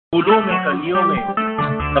پھولوں میں کلیوں میں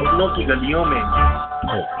سپنوں کی گلیوں میں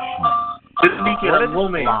بجلی کے رنگوں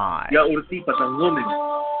میں یا اڑتی پتنگوں میں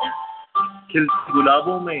کھلتے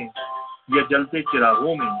گلابوں میں یا جلتے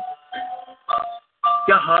چراغوں میں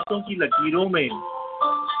کیا ہاتھوں کی لکیروں میں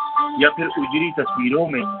یا پھر اجری تصویروں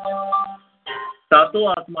میں ساتوں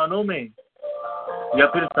آسمانوں میں یا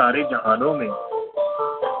پھر سارے جہانوں میں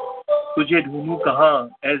تجھے ڈھونڈوں کہاں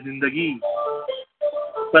اے زندگی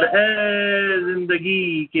پر اے زندگی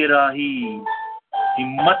کے راہی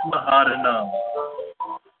ہمت نہ ہارنا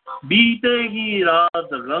بیتے گی رات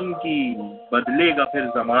غم کی بدلے گا پھر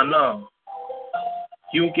زمانہ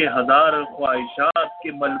کیونکہ ہزار خواہشات کے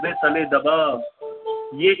ملبے تلے دبا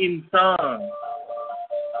یہ انسان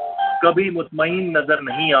کبھی مطمئن نظر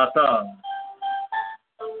نہیں آتا۔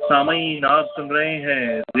 سامعین آپ سن رہے ہیں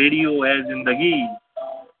ریڈیو اے زندگی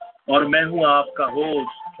اور میں ہوں آپ کا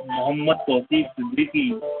ہوسٹ محمد توصیف صدیقی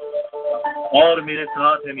اور میرے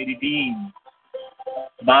ساتھ ہے میری ٹیم۔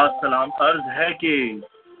 بات سلام عرض ہے کہ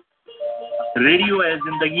ریڈیو اے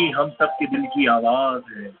زندگی ہم سب کے دل کی آواز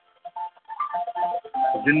ہے۔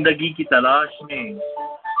 زندگی کی تلاش میں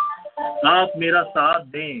آپ میرا ساتھ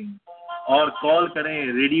دیں اور کال کریں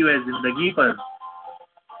ریڈیو اے زندگی پر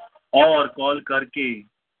اور کال کر کے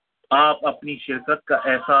آپ اپنی شرکت کا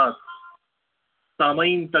احساس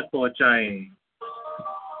سامعین تک پہنچائیں۔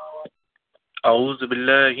 اعوذ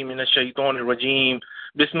باللہ من الشیطان الرجیم،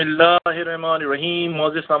 بسم اللہ الرحمن الرحیم۔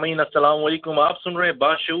 معزز سامعین السلام علیکم، آپ سن رہے ہیں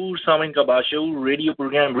باشعور سامعین کا باشعور ریڈیو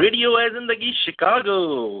پروگرام ریڈیو اے زندگی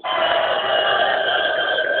شکاگو،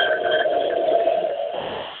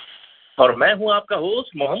 اور میں ہوں آپ کا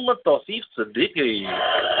ہوسٹ محمد توصیف صدیقی۔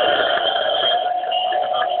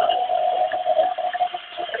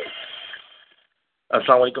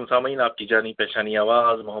 السلام علیکم سامعین، آپ کی جانی پہچانی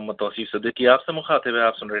آواز محمد توصیف صدیقی آپ سے مخاطب ہے۔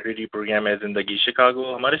 آپ سن رہے ریڈیو پروگرام ہے زندگی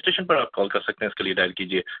شکاگو۔ ہمارے اسٹیشن پر آپ کال کر سکتے ہیں، اس کے لیے ڈائل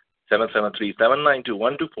کیجیے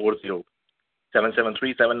 7737921240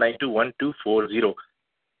 7737921240۔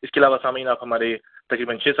 اس کے علاوہ سامعین آپ ہمارے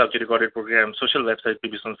تقریباً 6 سال کے recorded programme social web site پہ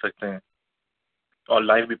بھی سن سکتے ہیں اور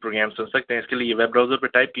لائیو بھی پروگرام سن سکتے ہیں۔ اس کے لیے ویب براؤزر پہ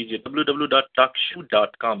ٹائپ کیجیے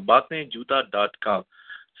www.talkshoe.com باتیں.com،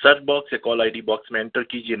 سرچ باکس یا کال آئی ڈی باکس میں انٹر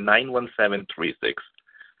کیجیے 91736۔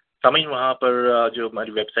 سامعین وہاں پر جو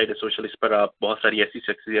ہماری ویب سائٹ ہے سوشل، اس پر آپ بہت ساری ایسی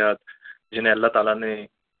شخصیات جنہیں اللہ تعالیٰ نے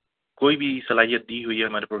کوئی بھی صلاحیت دی ہوئی ہے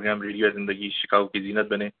ہمارے پروگرام ریڈیو زندگی شکاگو کی زینت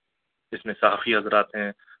بنے، اس میں صحافی حضرات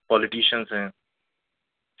ہیں، پولیٹیشنز ہیں،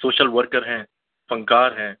 سوشل ورکر ہیں،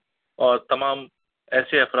 فنکار ہیں اور تمام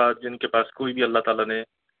ایسے افراد جن کے پاس کوئی بھی اللہ تعالیٰ نے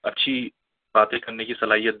اچھی باتیں کرنے کی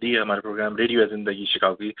صلاحیت دی ہے ہمارے پروگرام ریڈیو زندگی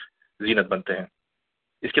شکاگو کی زینت بنتے ہیں۔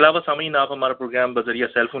 اس کے علاوہ سامعین آپ ہمارا پروگرام بذریعہ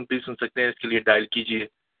سیل فون پہ سن سکتے ہیں۔ اس کے لیے ڈائل کیجیے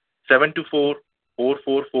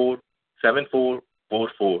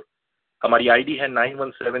 724-444-7444۔ ہماری آئی ڈی ہے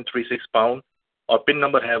 91736 # اور پن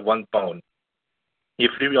نمبر ہے 1 #۔ یہ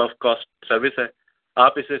فری آف کاسٹ سروس ہے،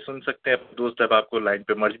 آپ اسے سن سکتے ہیں، اپنے دوست احباب کو لائن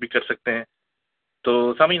پہ مرج بھی کر سکتے ہیں۔ تو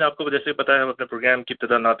سامعین آپ کو جیسے پتہ ہے ہم اپنے پروگرام کی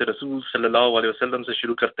ابتدا نعت رسول صلی اللہ علیہ وسلم سے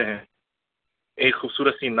شروع کرتے ہیں۔ ایک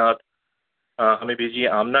خوبصورت سی نعت ہمیں بھیجی ہے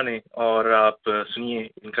آمنہ نے، اور آپ سنیے،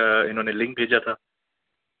 انہوں نے لنک بھیجا تھا۔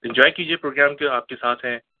 انجوائے کیجیے پروگرام کے، آپ کے ساتھ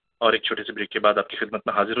ہیں، اور ایک چھوٹے سے بریک کے بعد آپ کی خدمت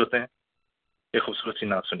میں حاضر ہوتے ہیں۔ ایک خوبصورت سی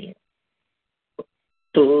نعت سنیے۔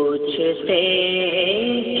 تجھ سے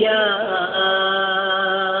کیا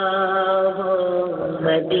ہو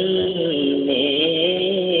مدینے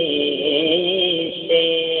سے،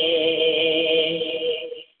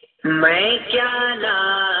 میں کیا لایا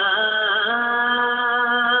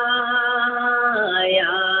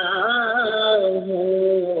ہوں،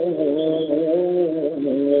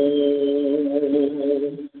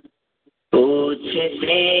 تجھ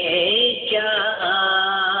سے کیا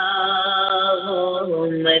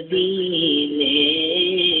مدینے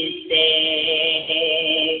سے،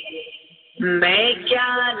 میں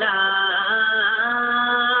کیا لایا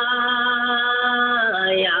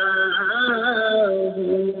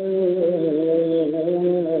ہوں،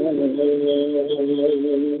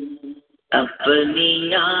 اپنی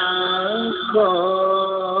آنکھوں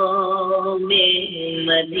میں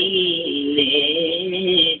مدینے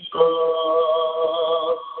کو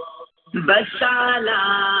بسا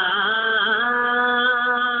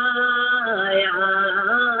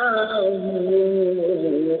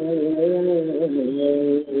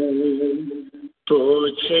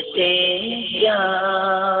تجھ سے کیا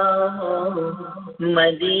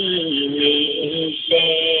مدینے سے،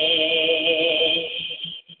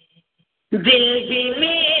 دل بھی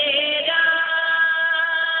میرا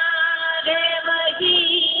ہے وہی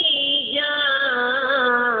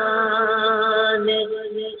جان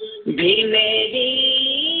بھی میری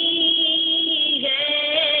ہے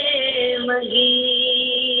وہی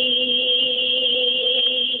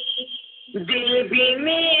بھی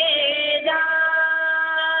میرا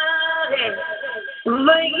ہے،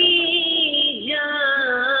 وہی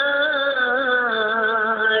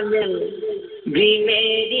جان بھی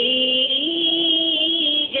میری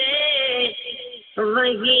ہے،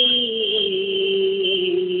 وہی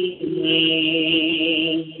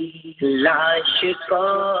لاش کو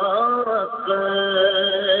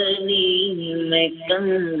اپنی میں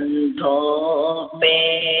کندھوں پہ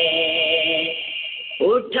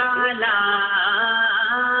اٹھا لایا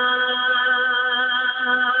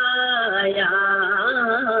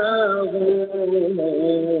ہوں،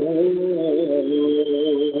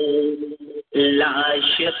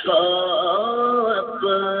 لاش کو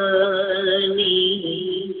اپنی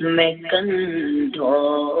میں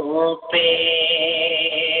کندھوں پہ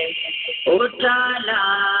اٹھا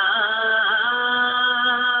لایا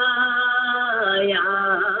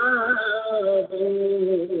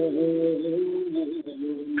ہوں،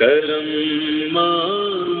 کرم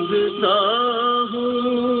مانگتا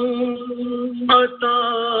ہوں، عطا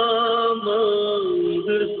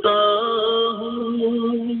مانگتا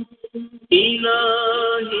ہوں،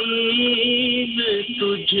 الہی میں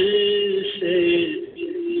تجھ سے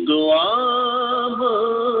دعا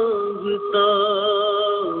مانگتا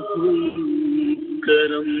ہوں،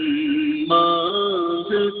 کرم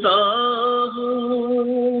مانگتا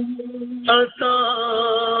ہوں، عطا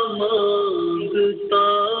مانگتا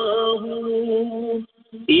ہوں،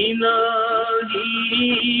 الہی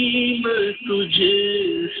میں تجھ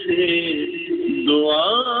سے دعا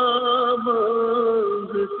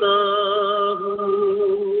مانگتا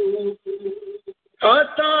ہوں،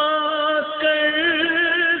 عطا کر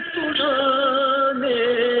سنانے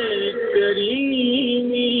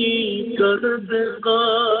کریمی کا صدقہ،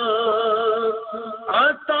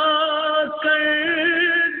 عطا کر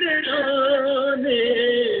دینے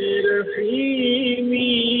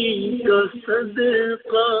رحیمی کا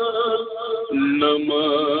صدقہ، نہ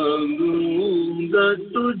مانگوں گا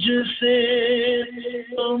تجھ سے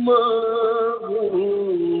تو مانگوں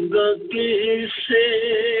گا کس سے،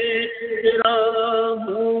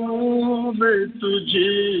 ہوں میں تجھ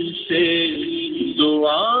سے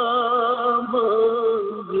دعا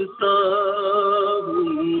مانگتا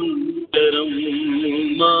ہوں، کرم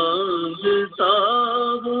مانگتا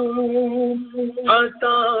ہوں،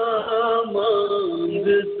 عطا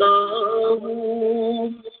مانگتا ہوں،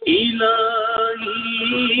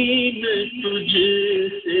 الہی میں تجھ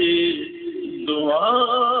سے دعا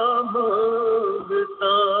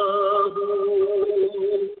مانگتا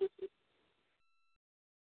ہوں۔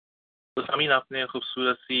 تو سامعین، آپ نے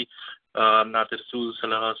خوبصورت سی نعت رسول صلی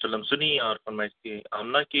اللہ علیہ وسلم سنی اور فرمائش کی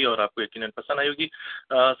آمنا کی، اور آپ کو یقیناً پسند آئی ہوگی۔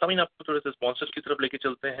 سامعین، آپ کو تھوڑے سے اسپانسر کی طرف لے کے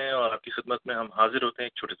چلتے ہیں اور آپ کی خدمت میں ہم حاضر ہوتے ہیں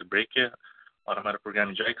ایک چھوٹے سے بریک کے، اور ہمارا پروگرام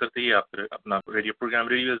انجوائے کرتے ہی آپ اپنا radio programme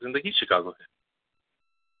radio Zindagi Chicago ہے۔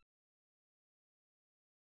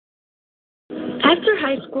 After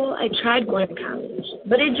high school, I tried going to college,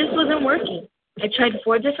 but it just wasn't working. I tried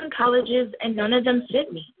 4 different colleges and none of them fit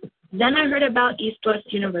me. Then I heard about East West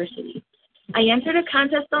University. I entered a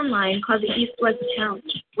contest online called the East West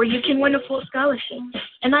Challenge, where you can win a full scholarship,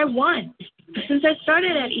 and I won. Since I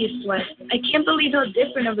started at East West, I can't believe how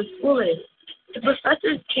different of a school it is. The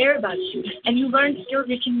professors care about you, and you learn skills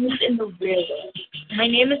you can use in the real world. My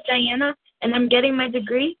name is Diana, and I'm getting my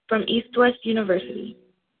degree from East West University.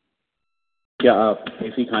 کیا آپ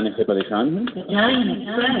ایسی کھانے سے پریشان ہیں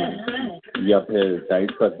یا پھر diet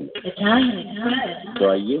پر ہیں؟ تو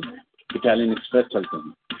آئیے اٹالین ایکسپریس چلتے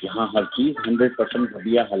ہیں، یہاں ہر چیز 100%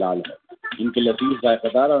 ہدیہ حلال ہے۔ ان کے لذیذ ذائقہ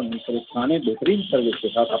دار اور منفرد کھانے بہترین سروس کے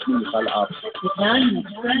ساتھ اپنی مثال آپ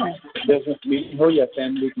بزنس میٹنگ ہو یا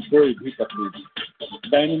فیملی کی کوئی بھی تقریب،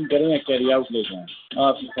 ڈائننگ کریں یا کیری آؤٹ لے جائیں،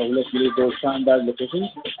 آپ کی سہولت کے لیے 2 شاندار لوکیشن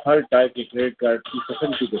ہر ٹائپ کے کریڈٹ کارڈ کی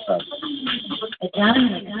فیسلٹی کے ساتھ۔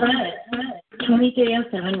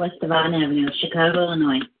 2307 West Devon Avenue, Chicago,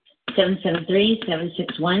 Illinois,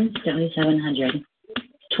 773-761-7700.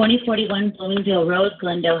 2041 Bloomingdale Road,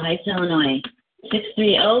 Glendale Heights, Illinois,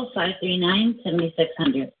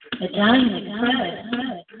 630-539-7600.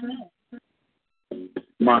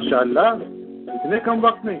 ماشاء اللہ، اتنے کم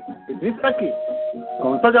وقت میں اتنی ترقی،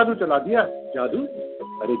 کون سا جادو چلا دیا؟ جادو؟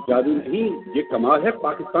 ارے جادو نہیں، یہ کمال ہے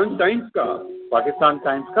پاکستان ٹائمز کا۔ پاکستان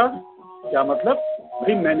ٹائمز کا کیا مطلب؟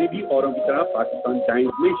 بھائی میں نے بھی اوروں کی طرح پاکستان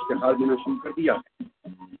ٹائمز میں اشتہار دینا شروع کر دیا۔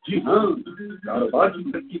 جی ہاں، کاروبار کی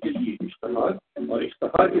ترقی کے لیے اشتہار اور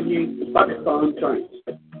اشتہار کے لیے پاکستان ٹائمز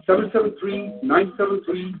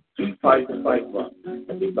 773-973-3551۔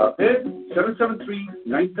 ایک بار پھر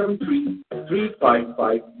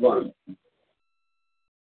 773-973-3551۔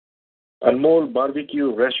 انمول باربیکیو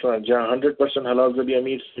ریسٹورینٹ، جہاں 100% حلال ذبیحہ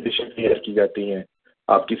میٹ ڈشیں تیار کی جاتی ہیں۔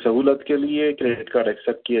 آپ کی سہولت کے لیے کریڈٹ کارڈ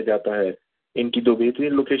ایکسیپٹ کیا جاتا ہے. ان کی 2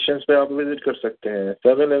 بہترین لوکیشنز پہ آپ وزٹ کر سکتے ہیں.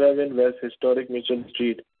 711 waste historic Mitchell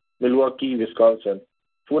street, Milwaukee, Wisconsin.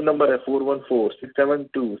 Phone number ہے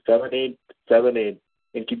 414-672-7878.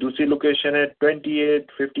 ان کی دوسری لوکیشن ہے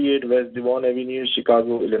 2858 waste ڈیوان avenue,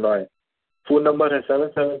 Chicago, Illinois. Phone number ہے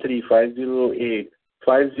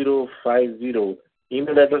 773-508-5050. ای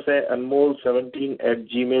میل ایڈریس ہے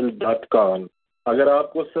anmol17@gmail.com. اگر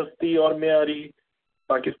آپ کو سستی اور معیاری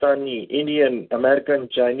Pakistani, Indian, American,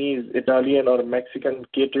 Chinese, Italian اور میکسیکن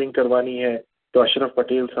کیٹرنگ کروانی ہے تو اشرف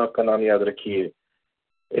پٹیل صاحب کا نام یاد رکھیے.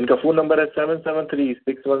 ان کا فون نمبر ہے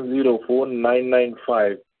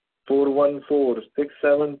 773-610-4995.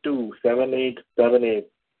 414-672-7878.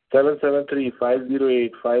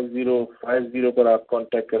 773-508-5050 پر آپ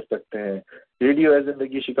کانٹیکٹ کر سکتے ہیں. ریڈیو ہے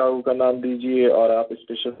زندگی شکاگو کا نام دیجیے اور آپ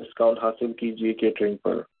اسپیشل ڈسکاؤنٹ حاصل کیجیے کیٹرنگ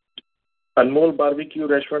پر. انمول باربیکیو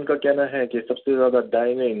ریسٹورینٹ کا کہنا ہے کہ سب سے زیادہ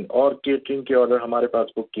ڈائننگ اور کیٹرنگ کے آرڈر ہمارے پاس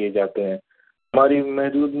بک کیے جاتے ہیں. ہماری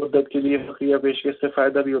محدود مدت کے لیے بقیہ پیشکش سے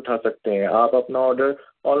فائدہ بھی اٹھا سکتے ہیں. آپ اپنا آرڈر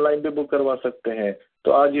آن لائن بھی بک کروا سکتے ہیں.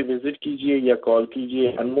 تو آج ہی وزٹ کیجیے یا کال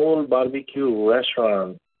کیجیے انمول باربیکیو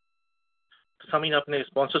ریسٹورینٹ. سامعین، آپ نے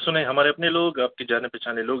اسپانسر سنے، ہمارے اپنے لوگ، آپ کے جانے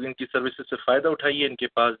پہچانے لوگ، ان کی سروسز سے فائدہ اٹھائیے، ان کے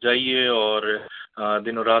پاس جائیے اور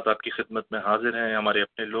دن و رات آپ کی خدمت میں حاضر ہیں. ہمارے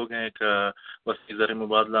اپنے لوگ ہیں، ایک وسیع زر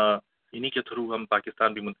مبادلہ انہی کے تھرو ہم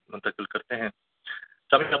پاکستان بھی منتقل کرتے ہیں.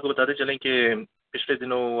 سامعین، آپ کو بتاتے چلیں کہ پچھلے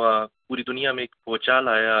دنوں پوری دنیا میں ایک بھوچال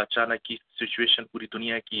آیا، اچانک کی سچویشن پوری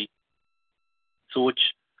دنیا کی سوچ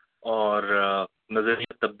اور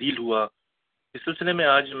نظریہ تبدیل ہوا. اس سلسلے میں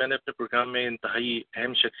آج میں نے اپنے پروگرام میں انتہائی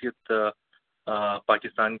اہم شخصیت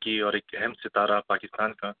پاکستان کی اور ایک اہم ستارہ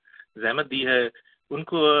پاکستان کا زحمت دی ہے. ان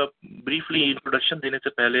کو بریفلی انٹروڈکشن دینے سے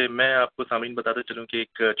پہلے میں آپ کو سامعین بتاتے چلوں کہ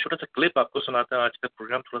ایک چھوٹا سا کلپ آپ کو سناتا ہوں. آج کا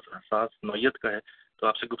پروگرام تھوڑا سا حساس نوعیت کا ہے تو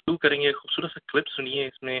آپ سے گفتگو کریں گے. خوبصورت سا کلپ سنیے،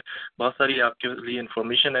 اس میں بہت ساری آپ کے لیے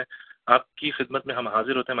انفارمیشن ہے. آپ کی خدمت میں ہم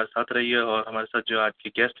حاضر ہوتے ہیں، ہمارے ساتھ رہیے اور ہمارے ساتھ جو آج کے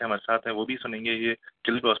گیسٹ ہیں ہمارے ساتھ ہیں وہ بھی سنیں گے. یہ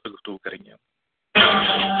کلپ اس پہ گفتگو کریں گے.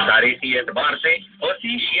 تاریخی اعتبار سے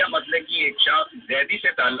اوسی شیعہ مسلک کی ایک شاخ زیدی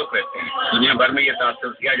سے تعلق رکھتے ہیں. دنیا بھر میں یہ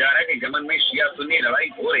تاثر کیا جا رہا ہے کہ یمن میں شیعہ سنی لڑائی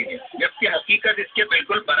ہو رہی ہے، جبکہ حقیقت اس کے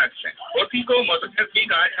بالکل برعکس ہے. اوسی کو متفق بھی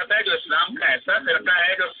کہا جاتا ہے، جو اسلام کا ایسا فرقہ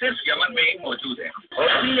ہے جو صرف یمن میں ہی موجود ہے.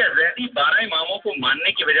 اوسی یا زیدی 12 اماموں کو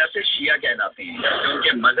ماننے کی وجہ سے شیعہ کہلاتے ہیں، جبکہ ان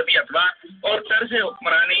کے مذہبی اطوار اور طرز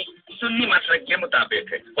حکمرانی سنی مسلک کے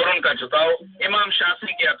مطابق ہے اور ان کا جھکاؤ امام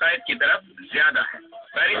شافعی کے عقائد کی طرف زیادہ ہے.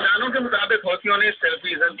 فہرستانوں کے مطابق حوثیوں نے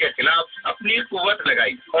سلفیزم کے خلاف اپنی قوت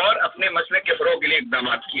لگائی اور اپنے مسئلے کے فروغ کے لیے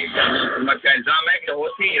اقدامات کیے. حکومت کا الزام ہے کہ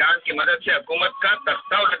حوثی ایران کی مدد سے حکومت کا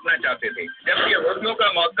تختہ الٹنا چاہتے تھے، جبکہ حوثیوں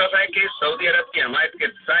کا موقف ہے کہ سعودی عرب کی حمایت کے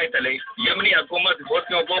سائے تلے یمنی حکومت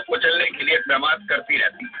حوثیوں کو کچلنے کے لیے اقدامات کرتی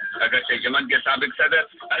رہتی ہے. اگرچہ یمن کے سابق صدر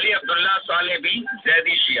علی عبداللہ صالح بھی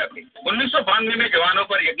زیدی شیعہ تھے. 1992 میں جوانوں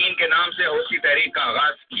پر یقین کے نام سے حوثی تحریک کا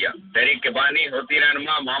آغاز کیا. تحریک کے بانی حوثی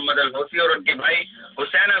رہنما محمد الحوثی اور ان کے بھائی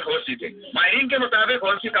حسین الحوثی تھے. ماہرین کے مطابق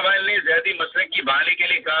حوثی قبائل نے زیدی مسلک کی بحالی کے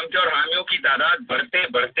لیے کام کیا اور حامیوں کی تعداد بڑھتے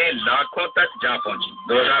بڑھتے لاکھوں تک جا پہنچی.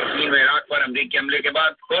 2003 میں عراق پر امریکی حملے کے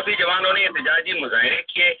بعد حوثی جوانوں نے احتجاجی مظاہرے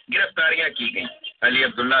کیے، گرفتاریاں کی گئیں. علی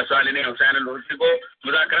عبداللہ صالح نے حسین الحوثی کو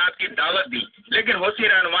مذاکرات کی دعوت دی، لیکن حوثی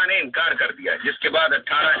رہنما نے انکار کر دیا، جس کے بعد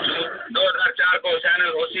 18 جون 2004 کو حسین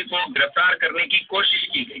الحوثی کو گرفتار کرنے کی کوشش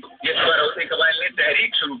کی گئی، جس پر حوثی قبائل نے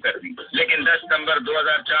تحریک شروع کر دی. لیکن 10 ستمبر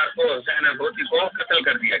 2004 کو حسین الحوثی کو قتل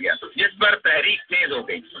کر دیا گیا، جس پر تحریک تیز ہو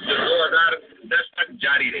گئی جو 2010 تک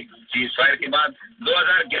جاری رہی. سیز فائر کے بعد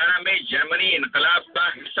 2011 میں یمنی انقلاب کا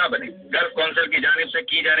حصہ بنے. گلف کونسل کی جانب سے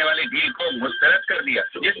کی جانے والی ڈیل کو مسترد کر دیا،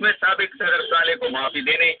 جس میں سابق صدر صالح کو معافی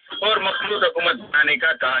دینے اور مخلوط حکومت بنانے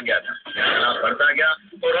کا کہا گیا تھا. انقلاب بڑھتا گیا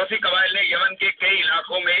اور حوثی قبائل نے یمن کے کئی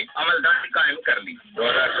علاقوں میں عملداری قائم کر لی.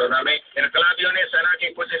 2014 میں انقلابیوں نے صنعا کے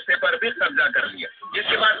کچھ حصے پر بھی قبضہ کر لیا، جس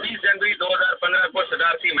کے بعد 20 جنوری 2015 کو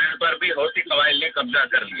صدارتی محل پر بھی حوثی قبائل نے قبضہ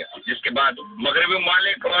کر لیا، جس کے بعد مغربی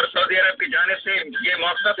ممالک اور سعودی عرب کی جانب سے یہ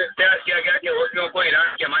موقف اختیار کیا گیا کہ حوثیوں کو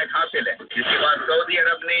ایران کی حمایت حاصل ہے، جس کے بعد سعودی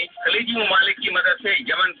عرب نے خلیجی ممالک کی مدد سے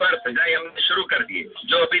یمن پر فضائی حملے شروع کر دیے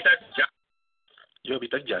جو ابھی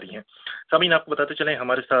تک جاری ہیں. سامعین، آپ کو بتاتے چلیں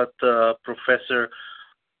ہمارے ساتھ پروفیسر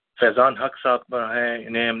فیضان حق صاحب ہیں.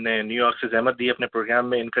 انہیں ہم نے نیو یارک سے زحمت دی اپنے پروگرام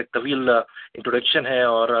میں. ان کا ایک طویل انٹروڈکشن ہے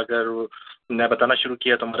اور اگر میں بتانا شروع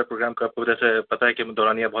کیا تو ہمارے پروگرام کا آپ کو جیسے پتہ ہے کہ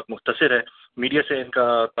دورانیہ بہت مختصر ہے. میڈیا سے ان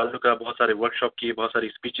کا تعلق ہے، بہت سارے ورک شاپ کیے، بہت ساری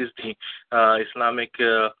اسپیچز تھیں. اسلامک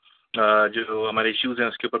جو ہمارے ایشوز ہیں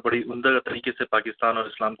اس کے اوپر بڑی عمدہ طریقے سے پاکستان اور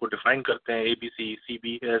اسلام کو ڈیفائن کرتے ہیں. ABC,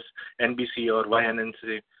 CBS, NBC اور YNN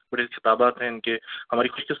سے بڑے خطابات ہیں ان کے. ہماری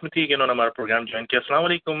خوش قسمتی ہے کہ انہوں نے ہمارا پروگرام جوائن کیا. السلام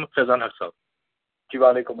علیکم فیضان حق صاحب. جی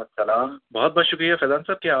وعلیکم السلام. بہت بہت شکریہ فیضان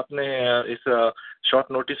صاحب کہ آپ نے اس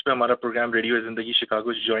شارٹ نوٹس پہ ہمارا programme radio Zindagi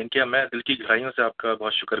Chicago join کیا. میں دل کی گہرائیوں سے آپ کا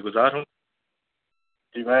بہت شکر گزار ہوں.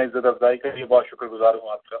 جی میں عزت افزائی کا لیے بہت شکر گزار ہوں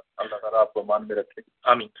آپ کا. اللہ تعالیٰ آپ کو مان میں رکھے.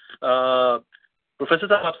 آمین. پروفیسر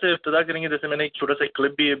صاحب آپ سے ابتدا کریں گے. جیسے میں نے ایک چھوٹا سا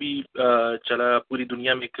کلپ بھی ابھی چلا. پوری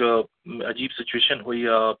دنیا میں ایک عجیب سچویشن ہوئی.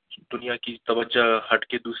 دنیا کی توجہ ہٹ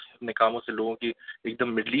کے دوسرے اپنے کاموں سے لوگوں کی ایک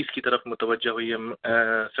دم مڈل ایسٹ کی طرف متوجہ ہوئی ہے.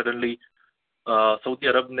 سڈنلی سعودی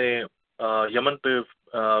عرب نے یمن پہ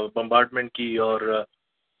بمبارڈمنٹ کی اور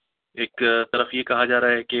ایک طرف یہ کہا جا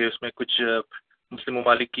رہا ہے کہ اس میں کچھ مسلم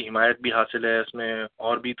ممالک کی حمایت بھی حاصل ہے. اس میں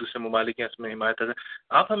اور بھی دوسرے ممالک ہیں اس میں حمایت ہے.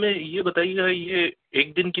 آپ ہمیں یہ بتائیے گا یہ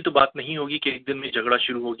ایک دن کی تو بات نہیں ہوگی کہ ایک دن میں جھگڑا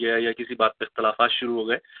شروع ہو گیا یا کسی بات پہ اختلافات شروع ہو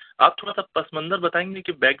گئے. آپ تھوڑا سا پس منظر بتائیں گے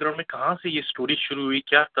کہ بیک گراؤنڈ میں کہاں سے یہ سٹوری شروع ہوئی,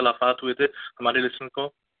 کیا اختلافات ہوئے تھے ہمارے لسنر کو.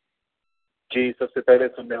 جی سب سے پہلے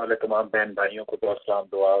سننے والے تمام بہن بھائیوں کو بہت سلام,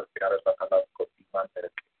 دعا اور پیار اللہ تعالیٰ کو ایمان میں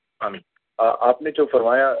رکھے. آمین. آپ نے جو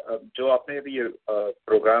فرمایا, جو آپ نے ابھی یہ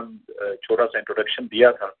پروگرام چھوٹا سا انٹروڈکشن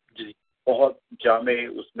دیا تھا, جی بہت جامع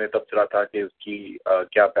اس میں تبصرہ تھا کہ اس کی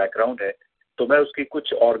کیا بیک گراؤنڈ ہے. تو میں اس کی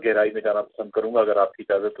کچھ اور گہرائی میں جانا پسند کروں گا اگر آپ کی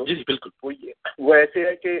اجازت ہو. جی بالکل. وہ ایسے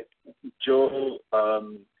ہے کہ جو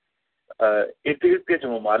ارد گرد کے جو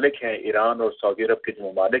ممالک ہیں, ایران اور سعودی عرب کے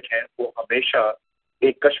جو ممالک ہیں, وہ ہمیشہ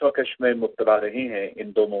ایک کشمکش میں مبتلا رہے ہیں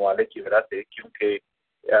ان دو ممالک کی وجہ سے, کیونکہ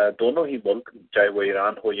دونوں ہی ملک, چاہے وہ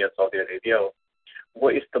ایران ہو یا سعودی عربیہ ہو, وہ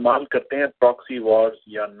استعمال کرتے ہیں پراکسی وارز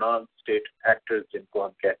یا نان اسٹیٹ ایکٹرز جن کو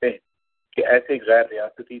ہم کہتے ہیں, کہ ایسے غیر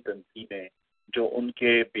ریاستی تنظیمیں جو ان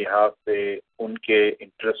کے بہاف پہ ان کے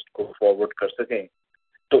انٹرسٹ کو فارورڈ کر سکیں.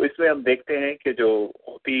 تو اس میں ہم دیکھتے ہیں کہ جو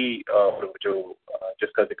ہوتی اور جو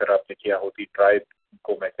جس کا ذکر آپ نے کیا, ہوتی ٹرائب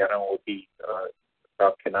کو میں کہہ رہا ہوں, ہوتی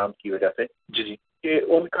صاحب کے نام کی وجہ سے, جی کہ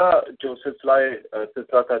ان کا جو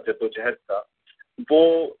سلسلہ تھا جدوجہد کا, وہ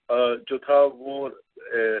جو تھا وہ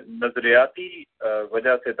نظریاتی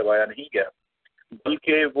وجہ سے دبایا نہیں گیا,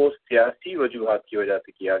 بلکہ وہ سیاسی وجوہات کی وجہ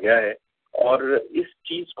سے کیا گیا ہے. اور اس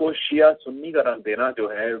چیز کو شیعہ سنی کا رنگ دینا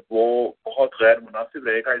جو ہے وہ بہت غیر مناسب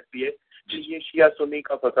رہے گا, اس لیے یہ شیعہ سنی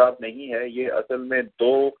کا فساد نہیں ہے. یہ اصل میں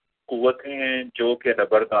دو قوتیں ہیں جو کہ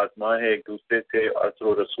نبرد آزما ہے ایک دوسرے سے اثر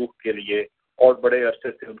و رسوخ کے لیے, اور بڑے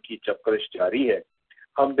عرصے سے ان کی چپکرش جاری ہے.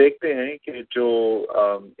 ہم دیکھتے ہیں کہ جو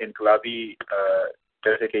انقلابی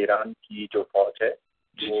جیسے کہ ایران کی جو فوج ہے,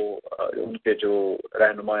 وہ ان کے جو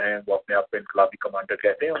رہنما ہیں وہ اپنے آپ کو انقلابی کمانڈر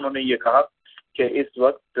کہتے ہیں. انہوں نے یہ کہا کہ اس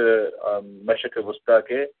وقت مشرق وسطیٰ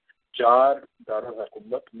کے 4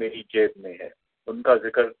 دارالحکومت میری جیب میں ہے. ان کا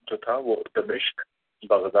ذکر جو تھا وہ دمشق,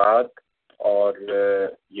 بغداد اور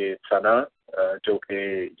یہ صنع جو کہ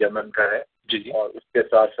یمن کا ہے, اور اس کے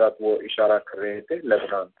ساتھ ساتھ وہ اشارہ کر رہے تھے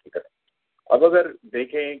لبنان کی طرف. اب اگر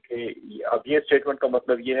دیکھیں کہ اب یہ اسٹیٹمنٹ کا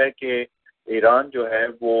مطلب یہ ہے کہ ایران جو ہے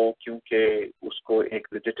وہ کیونکہ اس کو ایک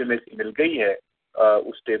لیجیٹمیسی مل گئی ہے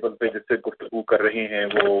اس ٹیبل پہ جس سے گفتگو کر رہے ہیں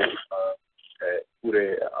وہ پورے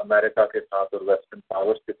امریکہ کے ساتھ اور ویسٹرن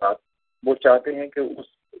پاورز کے ساتھ, وہ چاہتے ہیں کہ اس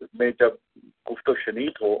میں جب گفت و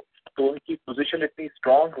شنید ہو تو ان کی پوزیشن اتنی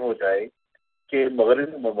اسٹرانگ ہو جائے کہ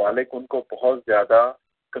مغربی ممالک ان کو بہت زیادہ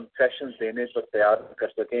کنسیشن دینے پر تیار کر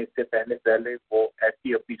سکیں. اس سے پہلے وہ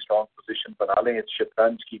ایسی اپنی اسٹرانگ پوزیشن بنا لیں اس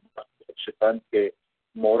شطرنج کے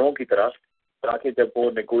موروں کی طرح, تاکہ جب وہ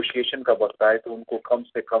نیگوشیشن کا وقت آئے تو ان کو کم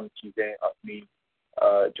سے کم چیزیں اپنی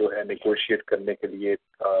جو ہے نیگوشیٹ کرنے کے لیے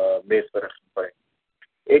میز پر رکھنی پڑے.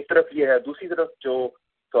 ایک طرف یہ ہے. دوسری طرف جو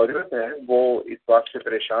سعودی عرب ہے وہ اس بات سے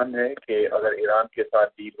پریشان ہے کہ اگر ایران کے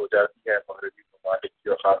ساتھ ڈیل ہو جاتی ہے مغربی ممالک کی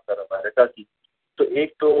اور خاص کر امریکہ کی, تو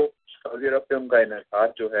ایک تو سعودی عرب پہ ان کا انحصار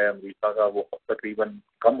جو ہے امریکہ کا وہ تقریباً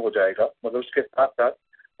کم ہو جائے گا, مگر اس کے ساتھ ساتھ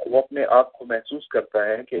وہ اپنے آپ کو محسوس کرتا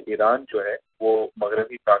ہے کہ ایران جو ہے وہ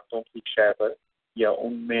مغربی طاقتوں کی شے پر یا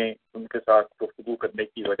ان کے ساتھ گفتگو کرنے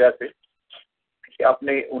کی وجہ سے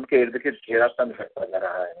اپنے ان کے ارد گرد گھیرا تنگ کرتا جا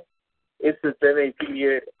رہا ہے. اس سلسلے میں اسی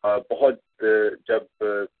لیے بہت جب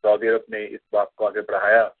سعودی عرب نے اس بات کو آگے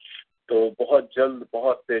بڑھایا تو بہت جلد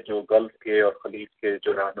بہت سے جو گلف کے اور خلیج کے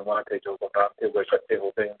جو رہنما تھے, جو حکام تھے, وہ اکٹھے ہو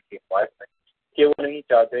گئے ان کی حمایت میں, کہ وہ نہیں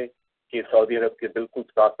چاہتے کہ سعودی عرب کے بالکل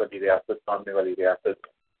ساتھ والی ریاست, سامنے والی ریاست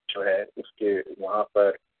جو ہے اس کے وہاں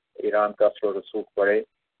پر ایران کا اثر و رسوخ بڑھے,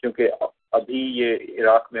 کیونکہ ابھی یہ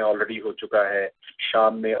عراق میں آلریڈی ہو چکا ہے,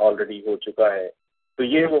 شام میں آلریڈی ہو چکا ہے. تو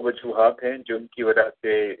یہ وہ وجوہات ہیں جن کی وجہ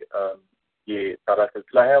سے یہ سارا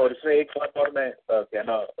سلسلہ ہے. اور اس میں ایک بات اور میں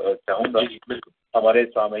کہنا چاہوں گا ہمارے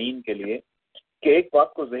سامعین کے لیے, کہ ایک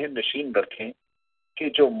بات کو ذہن نشین رکھیں کہ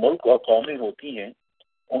جو ملک اور قومیں ہوتی ہیں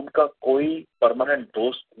ان کا کوئی پرماننٹ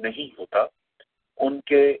دوست نہیں ہوتا, ان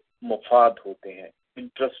کے مفاد ہوتے ہیں,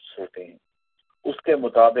 انٹرسٹ ہوتے ہیں, اس کے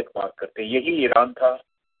مطابق بات کرتے ہیں. یہی ایران تھا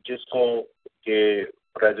جس کو کہ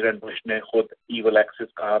پریزیڈنٹ بش نے خود ایول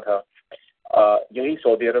ایکسس کہا تھا، یہی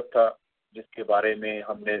سعودی عرب تھا جس کے بارے میں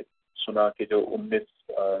ہم نے سنا کہ جو 19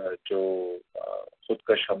 جو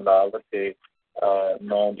خودکش حملہ آور تھے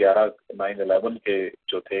 9/11 کے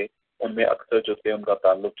جو تھے، ان میں اکثر جو تھے ان کا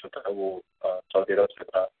تعلق جو تھا وہ سعودی عرب سے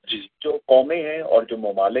تھا. جو قومیں ہیں اور جو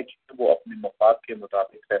ممالک ہیں وہ اپنے مفاد کے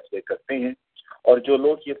مطابق فیصلے کرتے ہیں، اور جو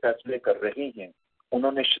لوگ یہ فیصلے کر رہے ہیں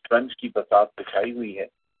انہوں نے شطرنج کی بساط بچھائی ہوئی ہے،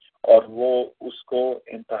 اور وہ اس کو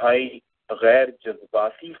انتہائی غیر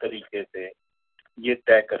جذباتی طریقے سے یہ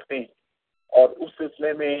طے کرتے ہیں. اور اس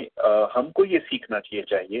سلسلے میں ہم کو یہ سیکھنا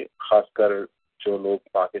چاہیے، خاص کر جو لوگ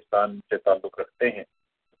پاکستان سے تعلق رکھتے ہیں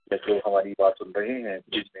یا جو ہماری بات سن رہے ہیں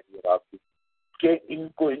جس میں بھی آپ کی، کہ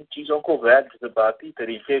ان چیزوں کو غیر جذباتی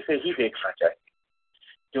طریقے سے ہی دیکھنا چاہیے،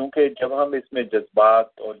 کیونکہ جب ہم اس میں جذبات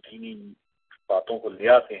اور دینی باتوں کو لے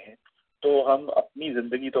آتے ہیں تو ہم اپنی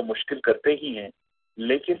زندگی تو مشکل کرتے ہی ہیں،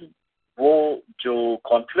 لیکن وہ جو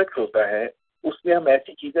کانفلکٹ ہوتا ہے اس میں ہم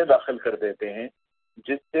ایسی چیزیں داخل کر دیتے ہیں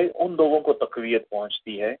جس سے ان لوگوں کو تقویت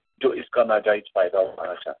پہنچتی ہے جو اس کا ناجائز فائدہ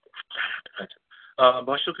اٹھانا چاہتے ہیں.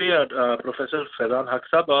 بہت شکریہ پروفیسر فیضان حق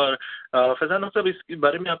صاحب. اور فیضان حق صاحب، اس کے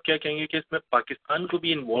بارے میں آپ کیا کہیں گے کہ اس میں پاکستان کو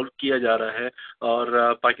بھی انوالو کیا جا رہا ہے اور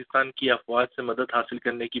پاکستان کی افواج سے مدد حاصل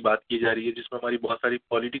کرنے کی بات کی جا رہی ہے، جس میں ہماری بہت ساری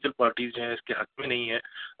پولیٹیکل پارٹیز جو ہیں اس کے حق میں نہیں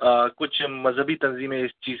ہیں، کچھ مذہبی تنظیمیں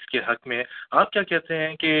اس چیز کے حق میں ہیں. آپ کیا کہتے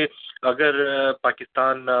ہیں کہ اگر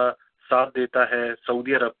پاکستان ساتھ دیتا ہے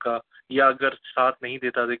سعودی عرب کا، یا اگر ساتھ نہیں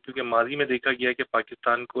دیتا، کیونکہ ماضی میں دیکھا گیا ہے کہ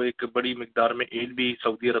پاکستان کو ایک بڑی مقدار میں ایڈ بھی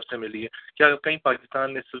سعودی عرب سے ملی ہے، کیا کہیں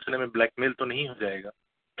پاکستان اس سلسلے میں بلیک میل تو نہیں ہو جائے گا؟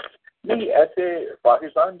 نہیں، ایسے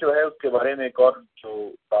پاکستان جو ہے اس کے بارے میں ایک اور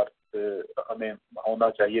جو بات ہمیں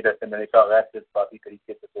ہونا چاہیے، جیسے میں نے کہا غیر جذباتی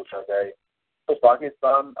طریقے سے سوچا جائے تو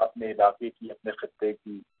پاکستان اپنے علاقے کی، اپنے خطے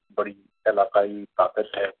کی بڑی علاقائی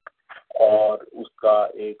طاقت ہے اور اس کا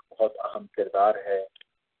ایک بہت اہم کردار ہے.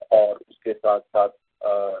 اور اس کے ساتھ ساتھ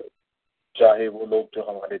چاہے وہ لوگ جو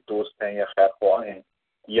ہمارے دوست ہیں یا خیر خواہ ہیں،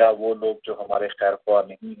 یا وہ لوگ جو ہمارے خیر خواہ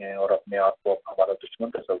نہیں ہیں اور اپنے آپ کو ہمارا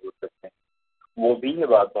دشمن تصور کرتے ہیں، وہ بھی یہ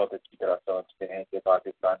بات بہت اچھی طرح سمجھتے ہیں کہ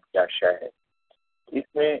پاکستان کیا شے ہے.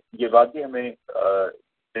 اس میں یہ بات بھی ہمیں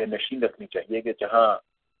نشین رکھنی چاہیے کہ جہاں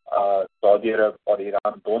سعودی عرب اور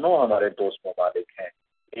ایران دونوں ہمارے دوست ممالک ہیں،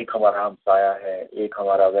 ایک ہمارا ہمسایہ ہے، ایک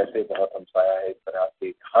ہمارا ویسے بہت ہمسایہ ہے، اس طرح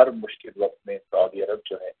سے ہر مشکل وقت میں سعودی عرب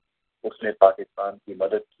جو ہے اس نے پاکستان کی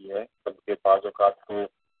مدد کی ہے، بلکہ بعض اوقات کو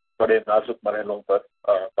بڑے نازک مرحلوں پر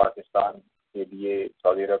پاکستان کے لیے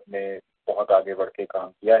سعودی عرب نے بہت آگے بڑھ کے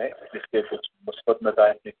کام کیا ہے، جس کے کچھ مثبت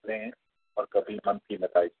نتائج نکلے ہیں اور کبھی منفی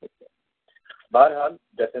نتائج نکلے ہیں. بہرحال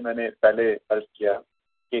جیسے میں نے پہلے عرض کیا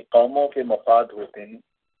کہ قوموں کے مفاد ہوتے ہیں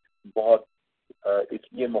بہت،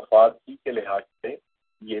 اس لیے مفاد ہی کے لحاظ سے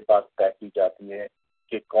یہ بات طے کی جاتی ہے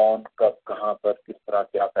کہ کون کب کہاں پر کس طرح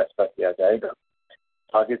کیا فیصلہ کیا جائے گا.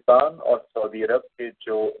 پاکستان اور سعودی عرب کے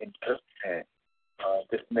جو انٹرسٹ ہیں،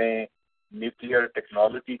 جس میں نیوکلیئر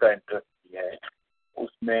ٹیکنالوجی کا انٹرسٹ بھی ہے، اس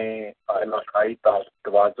میں علاقائی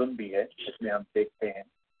توازن بھی ہے، جس میں ہم دیکھتے ہیں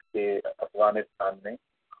کہ افغانستان میں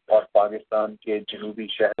اور پاکستان کے جنوبی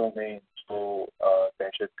شہروں میں جو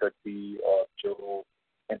دہشت گردی اور جو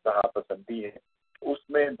انتہا پسندی ہے، اس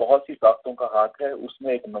میں بہت سی طاقتوں کا ہاتھ ہے. اس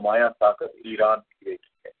میں ایک نمایاں طاقت ایران کی رہی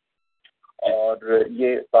ہے، اور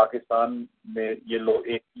یہ پاکستان میں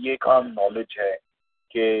یہ عام نالج ہے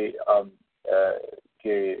کہ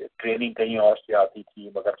ٹریننگ کہیں اور سے آتی تھی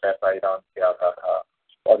مگر پیسہ ایران سے آتا تھا،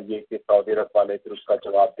 اور یہ کہ سعودی عرب والے پھر اس کا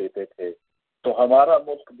جواب دیتے تھے. تو ہمارا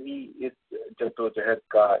ملک بھی اس جدوجہد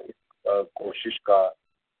کا، اس کوشش کا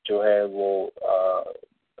جو ہے وہ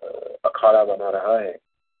اکھاڑا بنا رہا ہے.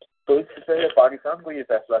 تو اس سلسلے میں پاکستان کو یہ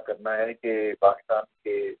فیصلہ کرنا ہے کہ پاکستان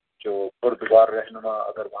کے جو بردبار رہنما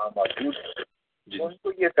اگر وہاں موجود ہیں تو ان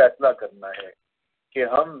کو یہ فیصلہ کرنا ہے کہ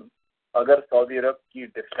ہم اگر سعودی عرب کی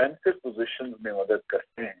ڈیفینسو پوزیشن میں مدد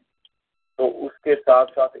کرتے ہیں تو اس کے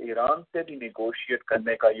ساتھ ساتھ ایران سے بھی نیگوشیٹ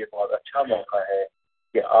کرنے کا یہ بہت اچھا موقع ہے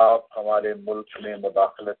کہ آپ ہمارے ملک میں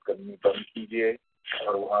مداخلت کرنی بند کیجیے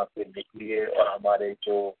اور وہاں سے نکلیے، اور ہمارے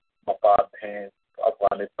جو مفاد ہیں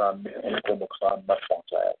افغانستان میں ان کو نقصان نہ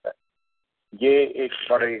پہنچایا جائے. یہ ایک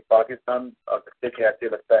بڑے پاکستان دیکھے ایسے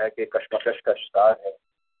لگتا ہے کہ کشمکش کا شکار ہے،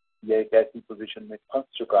 یہ ایک ایسی پوزیشن میں پھنس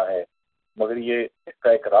چکا ہے، مگر یہ اس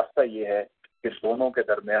کا ایک راستہ یہ ہے کہ دونوں کے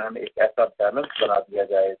درمیان ایک ایسا بیلنس بنا دیا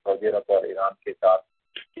جائے سعودی عرب اور ایران کے ساتھ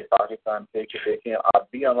کہ پاکستان سے کہ دیکھیں آپ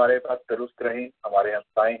بھی ہمارے پاس درست رہیں، ہمارے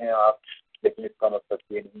ہمسائے ہیں آپ، لیکن اس کا مطلب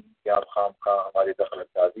یہ نہیں کہ آپ خام خواہ ہماری دخل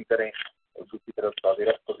اندازی کریں. اور دوسری طرف سعودی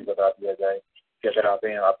عرب کو بھی بتا دیا جائے کہ اگر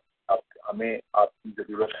ہمیں آپ کی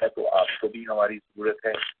ضرورت ہے تو آپ کو بھی ہماری ضرورت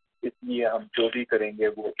ہے، اس لیے ہم جو بھی کریں گے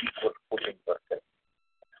وہ ایکول فوٹنگ پر کریں.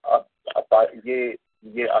 اب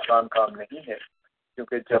یہ آسان کام نہیں ہے، کیونکہ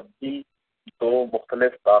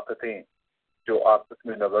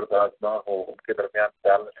نظرداز نہ ہو، ان کے درمیان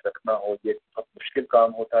بیلنس رکھنا ہو، یہ بہت مشکل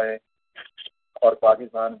کام ہوتا ہے. اور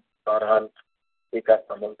پاکستان بہرحال ایک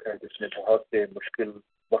ایسا ملک ہے جس نے بہت سے مشکل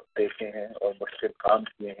وقت دیکھے ہیں اور مشکل کام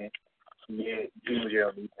کیے ہیں. یہ بھی مجھے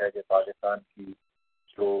امید ہے کہ پاکستان کی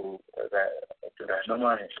جو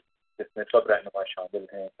رہنما ہیں، جس میں سب رہنما شامل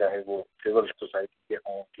ہیں، چاہے وہ سول سوسائٹی کے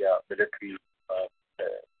ہوں یا ملٹری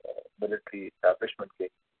اسٹیبلشمنٹ کے،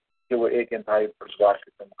 کہ وہ ایک انتہائی پرسرار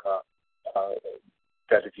قسم کا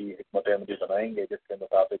اسٹریٹجی حکمت عملی بنائیں گے جس کے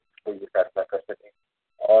مطابق وہ یہ فیصلہ کر سکیں.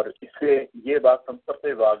 اور اس سے یہ بات ہم سب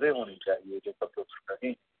سے واضح ہونی چاہیے جو سب لوگ سن رہے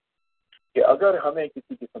ہیں کہ اگر ہمیں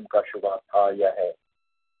کسی قسم کا شبہ تھا یا ہے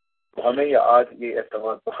تو ہمیں آج یہ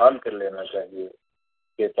اعتماد بحال کر لینا چاہیے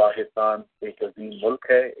کہ پاکستان ایک عظیم ملک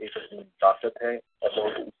ہے، ایک عظیم طاقت ہے، اور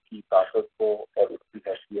لوگ اس کی طاقت کو اور اس کی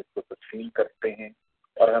حیثیت کو تسلیم کرتے ہیں،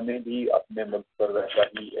 اور ہمیں بھی اپنے ملک پر ویسا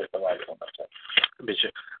ہی اعتماد ہونا چاہیے. بے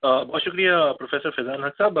شک. بہت شکریہ پروفیسر فیضان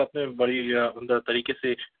حق صاحب، آپ نے بڑی عمدہ طریقے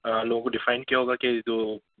سے لوگوں کو ڈیفائن کیا ہوگا کہ جو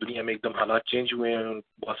دنیا میں ایک دم حالات چینج ہوئے ہیں،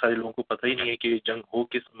 بہت سارے لوگوں کو پتہ ہی نہیں ہے کہ جنگ ہو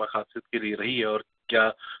کس مقاصد کے لیے رہی ہے اور کیا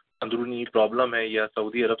اندرونی پرابلم ہے یا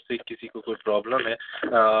سعودی عرب سے کسی کو کوئی پرابلم ہے.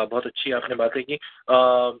 بہت اچھی آپ نے باتیں کی.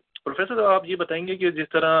 پروفیسر آپ یہ بتائیں گے کہ جس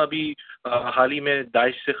طرح ابھی حال ہی میں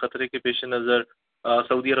داعش سے خطرے کے پیش نظر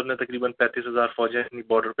سعودی عرب نے تقریباً 35,000 فوجیں اپنی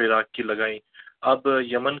بارڈر پہ عراق کی لگائیں، اب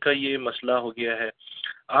یمن کا یہ مسئلہ ہو گیا ہے.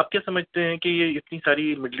 آپ کیا سمجھتے ہیں کہ یہ اتنی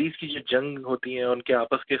ساری مڈل ایسٹ کی جو جنگ ہوتی ہیں ان کے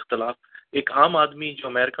آپس کے اختلاف، ایک عام آدمی جو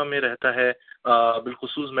امریکہ میں رہتا ہے،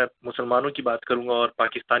 بالخصوص میں مسلمانوں کی بات کروں گا اور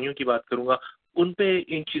پاکستانیوں کی بات کروں گا، ان پہ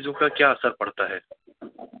ان چیزوں کا کیا اثر پڑتا ہے؟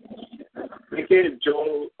 دیکھیے، جو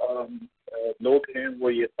لوگ ہیں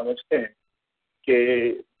وہ یہ سمجھتے ہیں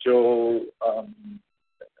کہ جو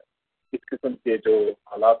اس قسم کے جو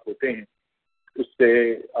حالات ہوتے ہیں اس سے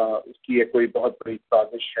اس کی یہ کوئی بہت بڑی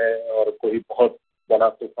سازش ہے اور کوئی بہت بڑا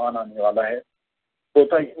طوفان آنے والا ہے.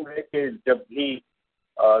 ہوتا یوں ہے کہ جب بھی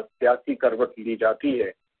سیاسی کروٹ لی جاتی ہے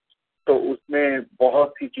تو اس میں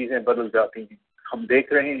بہت سی چیزیں بدل جاتی ہیں. ہم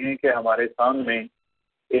دیکھ رہے ہیں کہ ہمارے سامنے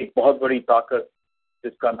ایک بہت بڑی طاقت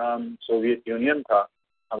جس کا نام سوویت یونین تھا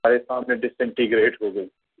ہمارے سامنے ڈس انٹیگریٹ ہو گئی،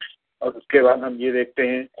 اور اس کے بعد ہم یہ دیکھتے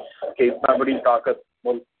ہیں کہ اتنا بڑی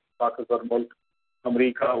طاقتور ملک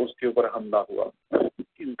امریکہ اس کے اوپر حملہ ہوا.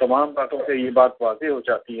 ان تمام باتوں سے یہ بات واضح ہو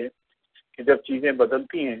جاتی ہے کہ جب چیزیں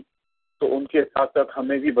بدلتی ہیں تو ان کے ساتھ ساتھ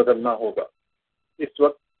ہمیں بھی بدلنا ہوگا. اس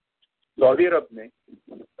وقت سعودی عرب میں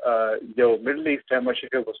جو مڈل ایسٹ ہے،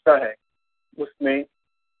 مشرق وسطیٰ ہے، اس میں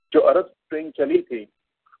جو عرب اسپرنگ چلی تھی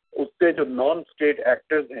اس سے جو نان اسٹیٹ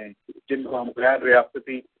ایکٹرز ہیں جن کو ہم غیر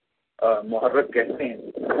ریاستی محرک کہتے ہیں،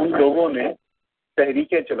 ان لوگوں نے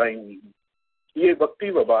تحریکیں چلائی ہوئی ہیں. یہ وقتی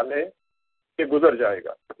وبال ہے کہ گزر جائے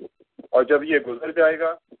گا، اور جب یہ گزر جائے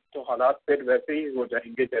گا تو حالات پھر ویسے ہی ہو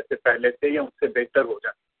جائیں گے جیسے پہلے سے یا اس سے بہتر ہو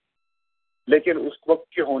جائیں. لیکن اس وقت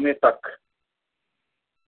کے ہونے تک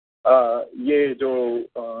یہ جو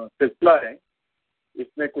سلسلہ ہے اس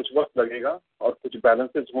میں کچھ وقت لگے گا اور کچھ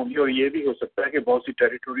بیلنسز ہوں گی، اور یہ بھی ہو سکتا ہے کہ بہت سی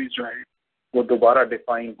ٹیریٹوریز جو ہیں وہ دوبارہ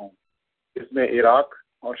ڈیفائن ہوں. اس میں عراق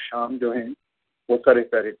اور شام جو ہیں وہ سر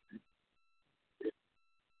فہرست ہیں.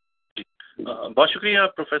 بہت شکریہ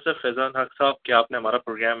پروفیسر فیضان حق صاحب کہ آپ نے ہمارا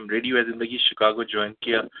پروگرام ریڈیو اے زندگی شکاگو جوائن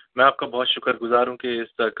کیا. میں آپ کا بہت شکر گزار ہوں کہ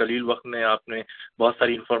اس قلیل وقت میں آپ نے بہت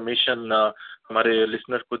ساری انفارمیشن ہمارے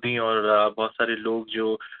لسنر کو دی، اور بہت سارے لوگ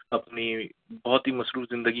جو اپنی بہت ہی مصروف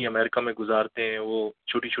زندگی امریکہ میں گزارتے ہیں وہ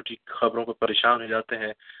چھوٹی چھوٹی خبروں پر پریشان ہو جاتے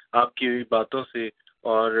ہیں. آپ کی باتوں سے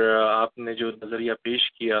اور آپ نے جو نظریہ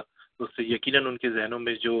پیش کیا اس سے یقیناً ان کے ذہنوں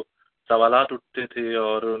میں جو سوالات اٹھتے تھے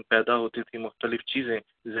اور پیدا ہوتی تھی مختلف چیزیں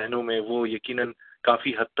ذہنوں میں، وہ یقیناً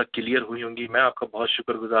کافی حد تک کلیئر ہوئی ہوں گی. میں آپ کا بہت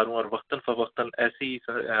شکر گزار ہوں، اور وقتاً فوقتاً ایسے ہی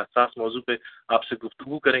حساس موضوع پہ آپ سے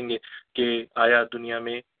گفتگو کریں گے کہ آیا دنیا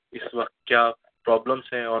میں اس وقت کیا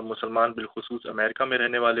پرابلمس ہیں، اور مسلمان بالخصوص امریکہ میں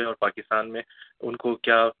رہنے والے اور پاکستان میں ان کو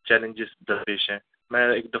کیا چیلنجز درپیش ہیں. میں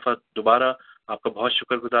ایک دفعہ دوبارہ آپ کا بہت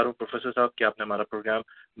شکر گزار ہوں پروفیسر صاحب کہ آپ نے ہمارا پروگرام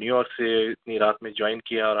نیو یارک سے اتنی رات میں جوائن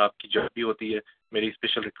کیا، اور آپ کی جو بھی ہوتی ہے میری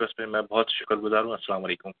اسپیشل ریکویسٹ پہ میں بہت شکر گزار ہوں. السلام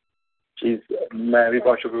علیکم. جی، میں بھی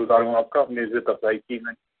بہت شکر گزار ہوں آپ کا، اپنی عزت افزائی کی.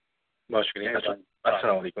 میں بہت شکریہ.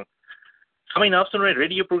 السلام علیکم. سامعین، آپ سن رہے ہیں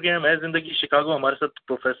ریڈیو پروگرام اے زندگی شکاگو. ہمارے ساتھ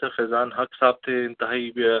پروفیسر فیضان حق صاحب تھے،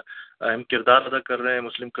 انتہائی اہم کردار ادا کر رہے ہیں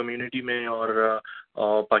مسلم کمیونٹی میں، اور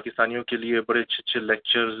پاکستانیوں کے لیے بڑے اچھے اچھے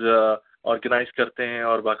لیکچرز آرگنائز کرتے ہیں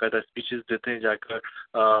اور باقاعدہ اسپیچز دیتے ہیں جا کر،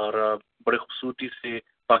 اور بڑے خوبصورتی سے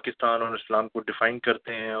پاکستان اور اسلام کو ڈیفائن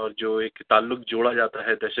کرتے ہیں، اور جو ایک تعلق جوڑا جاتا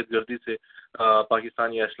ہے دہشت گردی سے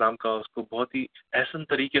پاکستان یا اسلام کا، اس کو بہت ہی احسن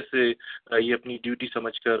طریقے سے یہ اپنی ڈیوٹی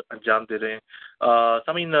سمجھ کر انجام دے رہے ہیں.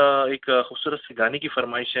 سامعین، ایک خوبصورت سی گانے کی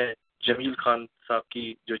فرمائش ہے جمیل خان صاحب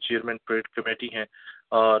کی، جو چیئرمین پریڈ کمیٹی ہیں.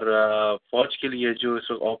 اور فوج کے لیے جو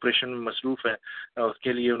اس وقت آپریشن میں مصروف ہیں اس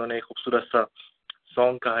کے لیے انہوں نے ایک خوبصورت سا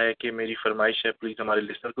سانگ کہا ہے کہ میری فرمائش ہے پلیز ہمارے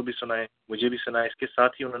لسنر کو بھی سنائیں، مجھے بھی سنائیں۔ اس کے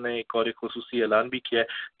ساتھ ہی انہوں نے ایک خصوصی اعلان بھی کیا ہے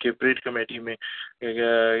کہ پریڈ کمیٹی میں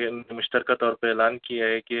مشترکہ طور پہ اعلان کیا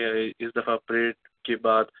ہے کہ اس دفعہ پریڈ کے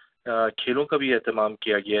بعد کھیلوں کا بھی اہتمام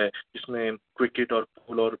کیا گیا ہے، جس میں کرکٹ اور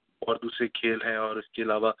پول اور دوسرے کھیل ہیں، اور اس کے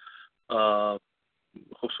علاوہ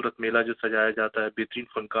خوبصورت میلہ جو سجایا جاتا ہے، بہترین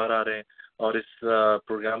فنکار آ رہے ہیں، اور اس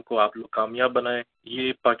پروگرام کو آپ لوگ کامیاب بنائیں۔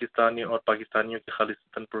 یہ پاکستانی اور پاکستانیوں کے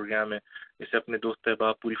خالصتاً پروگرام ہے، اسے اپنے دوست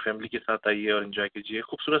احباب پوری فیملی کے ساتھ آئیے اور انجوائے کیجیے۔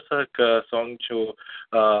 خوبصورت سا سانگ جو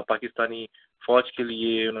پاکستانی فوج کے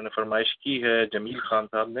لیے انہوں نے فرمائش کی ہے جمیل خان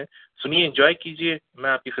صاحب نے، سنیے، انجوائے کیجیے۔ میں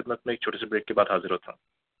آپ کی خدمت میں ایک چھوٹے سے بریک کے بعد حاضر ہوتا ہوں۔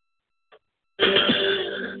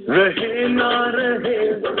 رہے نہ رہے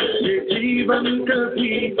یہ جیون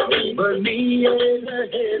کبھی بنی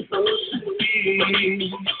رہے دوستی،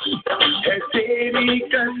 ہے تیری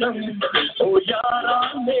قسم او یارا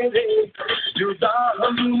میرے جدا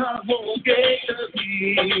ہم نہ ہوں گے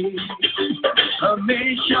کبھی،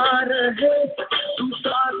 ہمیشہ رہے تو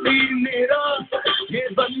ساتھی میرا، یہ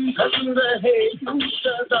بندھن رہے تو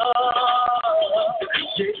سدا،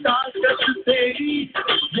 یہ طاقت تیری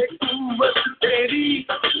یہ قوت تیری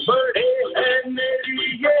بڑے ہے میری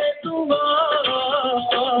یہ دعا،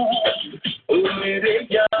 تو میرے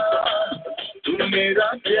یار تو میرا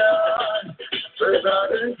پیار سدا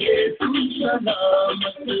رہے تو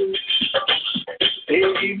سلامت،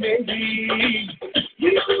 تیری میری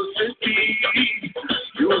یہ دوستی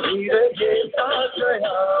یوں ہی رہے تا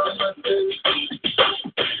قیامت۔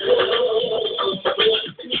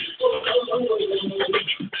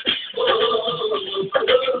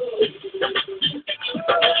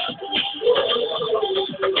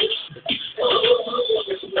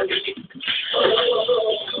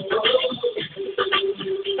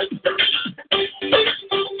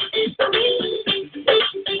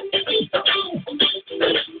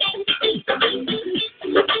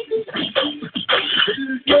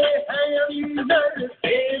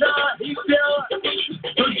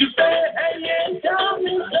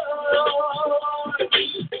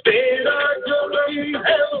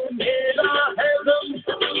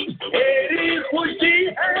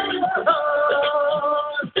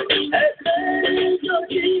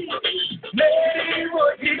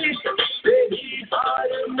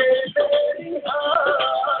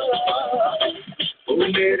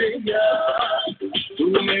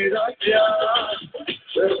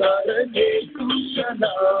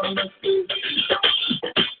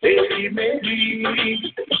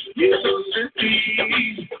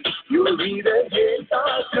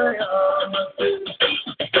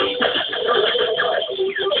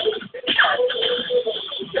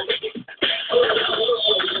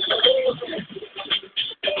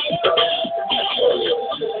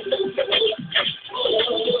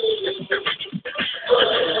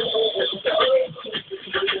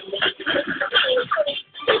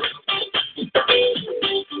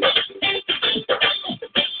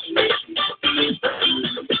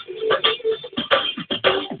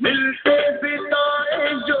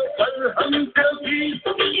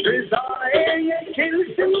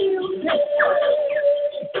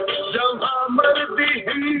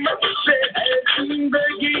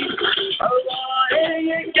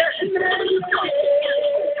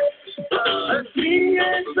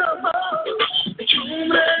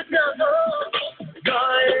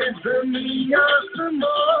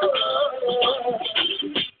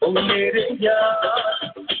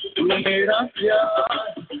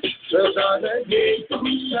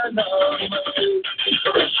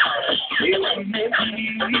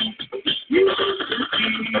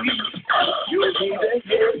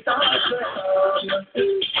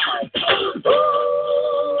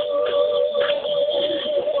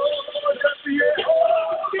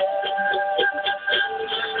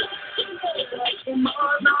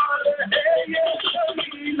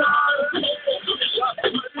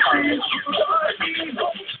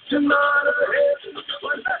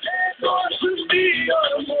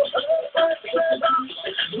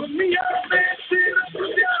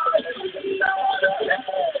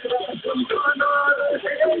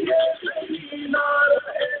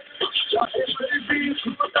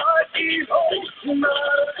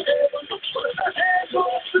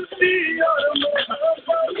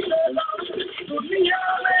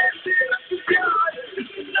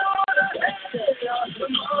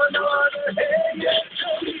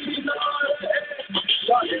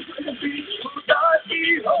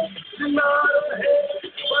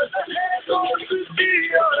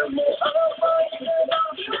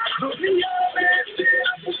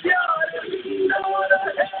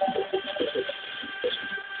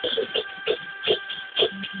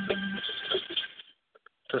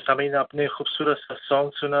 تو سامعین آپ نے خوبصورت سا سانگ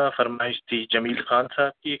سنا، فرمائش تھی جمیل خان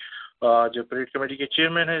صاحب کی جو پریڈ کمیٹی کے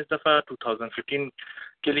چیئرمین ہیں اس دفعہ 2015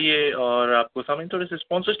 کے لیے. اور آپ کو سامعین تھوڑے سے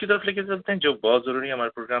اسپانسرز کی طرف لے کے چلتے ہیں جو بہت ضروری ہے، ہمارے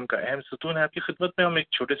پروگرام کا اہم ستون ہے. آپ کی خدمت میں ہم ایک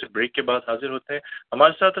چھوٹے سے بریک کے بعد حاضر ہوتے ہیں.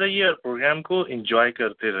 ہمارے ساتھ رہیے اور پروگرام کو انجوائے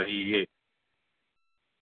کرتے رہیے.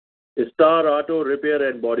 Star auto repair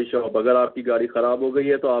and body shop. اگر آپ کی گاڑی خراب ہو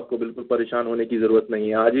گئی ہے تو آپ کو بالکل پریشان ہونے کی ضرورت نہیں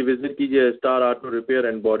ہے. آج ہی وزٹ کیجیے star auto repair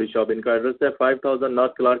and body shop. ان کا ایڈریس ہے 5000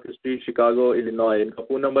 north Clark street, Chicago, Illinois. ان کا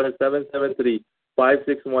فون نمبر ہے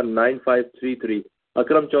 773-561-9533.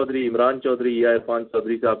 اکرم چودھری، عمران چودھری یا عرفان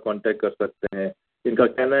چودھری سے آپ کانٹیکٹ کر سکتے ہیں. ان کا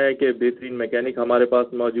کہنا ہے کہ بہترین میکینک ہمارے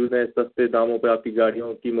پاس موجود ہیں، سستے داموں پہ آپ کی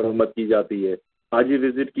گاڑیوں کی مرمت کی جاتی ہے. آج ہی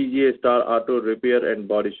وزٹ کیجیے star auto repair and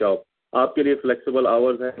body shop. آپ کے لیے فلیکسیبل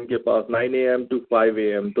آورز ہیں ان کے پاس 9 AM to 5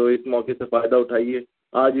 AM، تو اس موقع سے فائدہ اٹھائیے.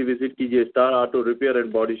 آج ہی وزٹ کیجیے star auto repair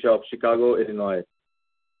and body shop, Chicago, Illinois.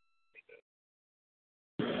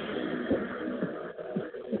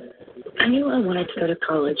 I knew I wanted to go to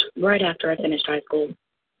college right after I finished high school,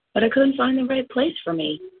 but I couldn't find the right place for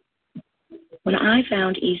me. When I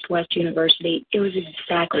found East West University, it was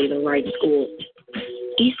exactly the right school.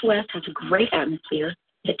 East West has a great atmosphere.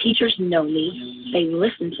 The teachers know me. They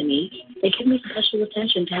listen to me. They give me special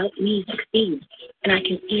attention to help me succeed. And I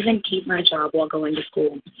can even keep my job while going to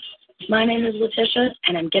school. My name is Letitia,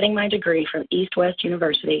 and I'm getting my degree from East West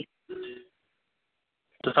University.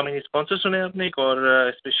 تو سامعین sponsor سنے آپ نے ایک اور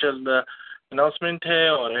special announcement ہے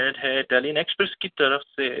اور add ہے اٹالین ایکسپریس کی طرف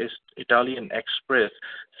سے. اٹالین ایکسپریس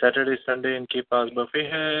سیٹرڈے سنڈے ان کے پاس بفے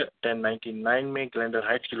ہے 1099 میں گلینڈر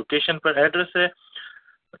ہائٹس کی لوکیشن پر. ایڈریس ہے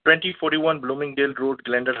 2041 Bloomingdale road,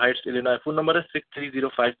 Glendale heights, Illinois. Phone number ہے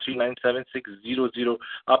 6305397600.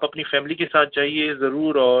 آپ اپنی فیملی کے ساتھ جائیے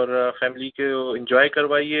ضرور اور فیملی کو انجوائے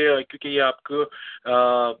کروائیے کیونکہ یہ آپ کو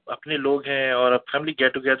اپنے لوگ ہیں اور اب فیملی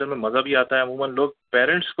گیٹ ٹوگیدر میں مزہ بھی آتا ہے. عموماً لوگ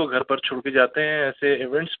پیرنٹس کو گھر پر چھوڑ کے جاتے ہیں ایسے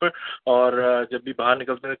ایونٹس پر، اور جب بھی باہر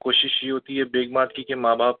نکلتے ہیں کوشش یہ ہوتی ہے بیگ مات کی کہ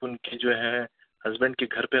ماں باپ ان کے جو ہیں ہسبینڈ کے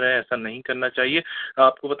گھر پہ رہیں. ایسا نہیں کرنا چاہیے.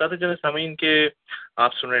 آپ کو بتاتے چلیں سامعین کہ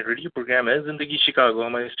آپ سن رہے ہیں ریڈیو پروگرام ہے زندگی شکاگو.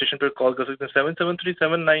 ہمارے اسٹیشن پر کال کر سکتے ہیں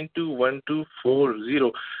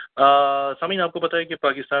 7737921240. سامعین آپ کو پتہ ہے کہ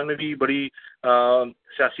پاکستان میں بھی بڑی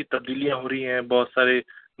سیاسی تبدیلیاں ہو رہی ہیں، بہت سارے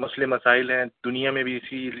مسئلے مسائل ہیں دنیا میں بھی.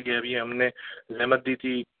 اسی لیے ابھی ہم نے زحمت دی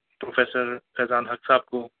تھی پروفیسر فیضان حق صاحب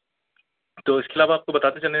کو. تو اس کے علاوہ آپ کو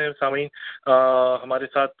بتاتے چلیں سامعین ہمارے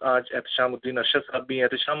ساتھ آج احتشام الدین ارشد صاحب بھی ہیں.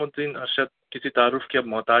 احتشام الدین ارشد کسی تعارف کے اب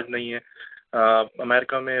محتاج نہیں ہے.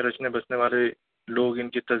 امریکہ میں رچنے بسنے والے لوگ ان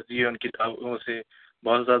کی تجزیے ان کی کتابوں سے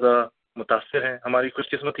بہت زیادہ متاثر ہیں. ہماری خوش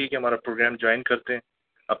قسمتی ہے کہ ہمارا پروگرام جوائن کرتے ہیں،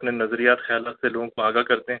 اپنے نظریات خیالات سے لوگوں کو آگاہ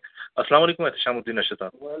کرتے ہیں. السلام علیکم احتشام الدین ارشد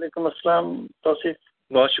صاحب. وعلیکم السلام توصیف.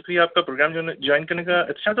 بہت شکریہ آپ کا پروگرام جوائن کرنے کا.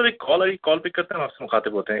 احتشام صاحب ایک کال آئی، کال پک کرتے ہیں، آپ سے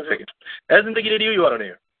مخاطب ہوتے ہیں. ایک سیکنڈ. اے زندگی radio you are on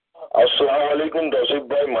year. السلام علیکم توصیف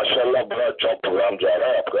بھائی، ماشاء اللہ بڑا اچھا پروگرام جا رہا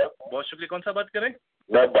ہے آپ کا. بہت شکریہ. کون سا بات کریں؟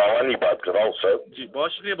 میں بھوانی بات کر رہا ہوں سر. جی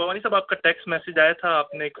بہت شکریہ بھوانی صاحب. آپ کا ٹیکسٹ میسج آیا تھا،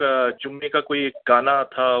 آپ نے ایک جمعے کا کوئی ایک گانا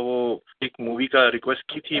تھا وہ ایک مووی کا ریکویسٹ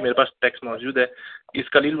کی تھی. میرے پاس ٹیکسٹ موجود ہے. اس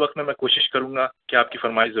قلیل وقت میں کوشش کروں گا کہ آپ کی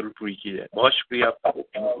فرمائش ضرور پوری کی جائے. بہت شکریہ آپ کا.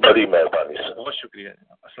 بڑی مہربانی سر. بہت شکریہ.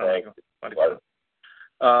 السلام علیکم. وعلیکم.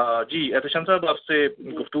 جی احتشام صاحب آپ سے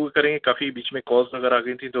گفتگو کریں گے. کافی بیچ میں کالز وغیرہ آ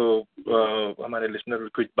گئی تھیں تو ہمارے لسنر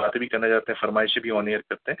کچھ باتیں بھی کرنا چاہتے ہیں، فرمائشیں بھی آن ایئر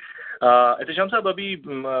کرتے ہیں. احتشام صاحب ابھی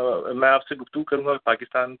میں آپ سے گفتگو کروں گا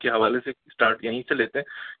پاکستان کے حوالے سے. اسٹارٹ یہیں سے لیتے ہیں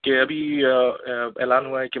کہ ابھی اعلان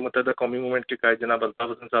ہوا ہے کہ متحدہ قومی موومنٹ کے قائد جناب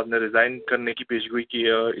الطاف حسن صاحب نے ریزائن کرنے کی پیشگوئی کی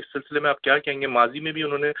ہے. اس سلسلے میں آپ کیا کہیں گے؟ ماضی میں بھی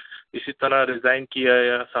انہوں نے اسی طرح ریزائن کیا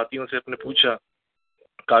یا ساتھیوں سے اپنے پوچھا،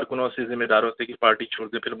 کارکنوں سے، ذمہ داروں سے کہ پارٹی چھوڑ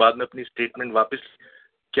دیں، پھر بعد میں اپنی اسٹیٹمنٹ واپس.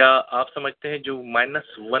 کیا آپ سمجھتے ہیں جو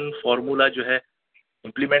 -1 فارمولہ جو ہے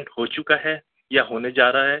امپلیمنٹ ہو چکا ہے یا ہونے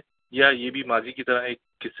جا رہا ہے، یا یہ بھی ماضی کی طرح ایک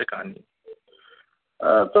قصے کہانی؟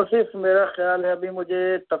 تو صرف میرا خیال ہے، ابھی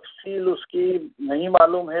مجھے تفصیل اس کی نہیں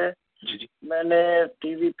معلوم ہے. جی. میں نے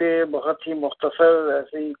ٹی وی پہ بہت ہی مختصر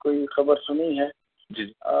ایسی کوئی خبر سنی ہے. جی.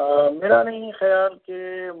 میرا نہیں خیال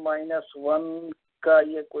کہ -1 کا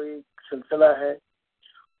یہ کوئی سلسلہ ہے،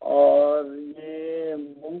 اور یہ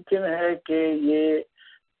ممکن ہے کہ یہ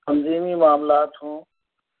تنظیمی معاملات ہوں،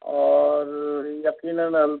 اور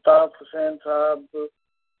یقیناً الطاف حسین صاحب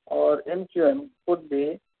اور MQM خود بھی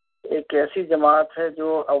ایک ایسی جماعت ہے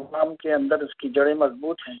جو عوام کے اندر اس کی جڑیں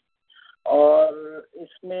مضبوط ہیں، اور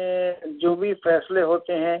اس میں جو بھی فیصلے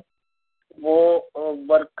ہوتے ہیں وہ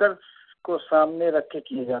ورکرز کو سامنے رکھ کے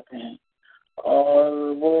کیے جاتے ہیں، اور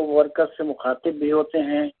وہ ورکرز سے مخاطب بھی ہوتے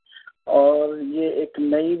ہیں. اور یہ ایک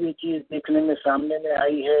نئی بھی چیز دیکھنے میں سامنے میں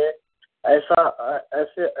آئی ہے.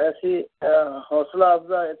 ایسی حوصلہ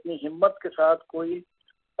افزا اتنی ہمت کے ساتھ کوئی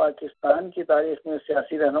پاکستان کی تاریخ میں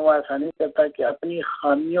سیاسی رہنما ایسا نہیں کرتا کہ اپنی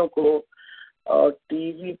خامیوں کو اور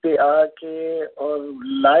ٹی وی پہ آ کے اور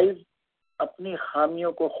لائیو اپنی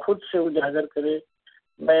خامیوں کو خود سے اجاگر کرے.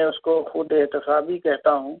 میں اس کو خود احتسابی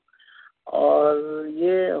کہتا ہوں. اور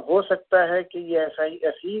یہ ہو سکتا ہے کہ یہ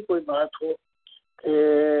ایسی ہی کوئی بات ہو کہ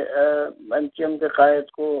این پی ایم کے قائد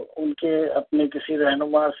کو ان کے اپنے کسی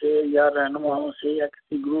رہنما سے یا رہنماؤں سے یا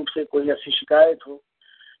کسی گروپ سے کوئی ایسی شکایت ہو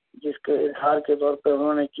جس کے اظہار کے طور پر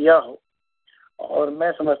انہوں نے کیا ہو. اور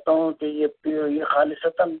میں سمجھتا ہوں کہ یہ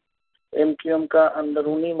خالصتاً ایم کیو ایم کا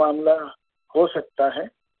اندرونی معاملہ ہو سکتا ہے.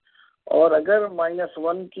 اور اگر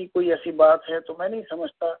 -1 کی کوئی ایسی بات ہے تو میں نہیں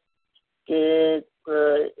سمجھتا کہ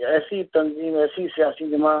ایسی تنظیم، ایسی سیاسی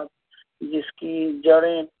جماعت جس کی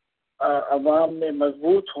جڑیں عوام میں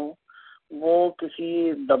مضبوط ہوں، وہ کسی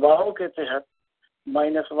دباؤ کے تحت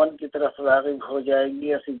 -1 کی طرف راغب ہو جائے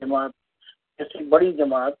گی. ایسی جماعت، ایسی بڑی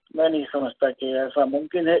جماعت، میں نہیں سمجھتا کہ ایسا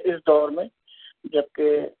ممکن ہے اس دور میں،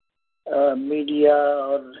 جبکہ میڈیا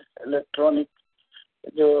اور الیکٹرانک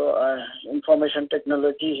جو انفارمیشن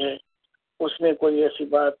ٹیکنالوجی ہے اس میں کوئی ایسی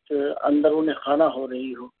بات اندرون خانہ ہو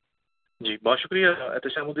رہی ہو. جی بہت شکریہ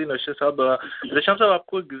احتشام الدین ارشد صاحب. احتشام صاحب، آپ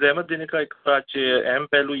کو زحمت دینے کا ایک آج اہم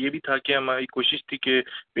پہلو یہ بھی تھا کہ ہماری کوشش تھی کہ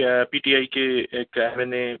پی ٹی آئی کے ایک اہم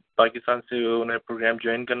نے پاکستان سے انہیں پروگرام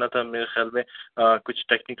جوائن کرنا تھا. میرے خیال میں کچھ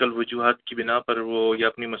ٹیکنیکل وجوہات کی بنا پر وہ یا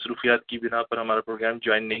اپنی مصروفیات کی بنا پر ہمارا پروگرام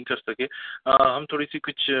جوائن نہیں کر سکے. ہم تھوڑی سی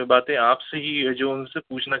کچھ باتیں آپ سے ہی جو ان سے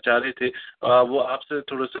پوچھنا چاہ رہے تھے وہ آپ سے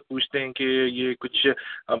تھوڑا سا پوچھتے ہیں کہ یہ کچھ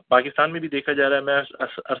پاکستان میں بھی دیکھا جا رہا ہے. میں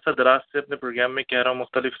عرصہ دراز سے اپنے پروگرام میں کہہ رہا ہوں،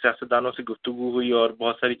 مختلف سیاستدانوں سے گفتگو ہوئی اور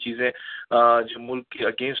بہت ساری چیزیں جو ملک کے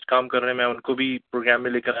اگینسٹ کام کر رہے ہیں میں ان کو بھی پروگرام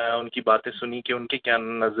میں لے کر آیا، ان کی باتیں سنی کہ ان کے کیا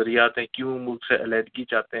نظریات ہیں، کیوں ملک سے علیحدگی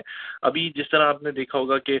چاہتے ہیں. ابھی جس طرح آپ نے دیکھا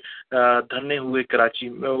ہوگا کہ دھرنے ہوئے کراچی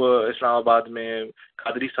میں، اسلام آباد میں،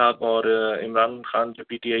 قادری صاحب اور عمران خان جو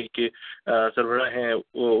پی ٹی آئی کے سربراہ ہیں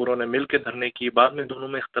انہوں نے مل کے دھرنے کی. بعد میں دونوں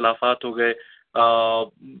میں اختلافات ہو گئے،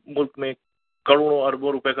 ملک میں کروڑوں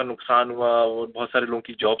اربوں روپے کا نقصان ہوا اور بہت سارے لوگوں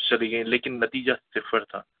کی جابس چلی گئیں، لیکن نتیجہ صفر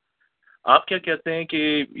تھا. آپ کیا کہتے ہیں کہ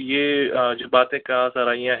یہ جو باتیں کہا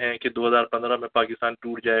سرائیاں ہیں کہ 2015 میں پاکستان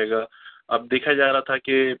ٹوٹ جائے گا، اب دیکھا جا رہا تھا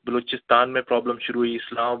کہ بلوچستان میں پرابلم شروع ہوئی،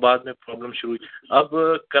 اسلام آباد میں پرابلم شروع ہوئی، اب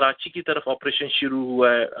کراچی کی طرف آپریشن شروع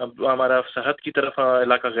ہوا ہے، اب ہمارا سرحد کی طرف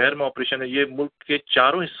علاقہ غیر میں آپریشن ہے. یہ ملک کے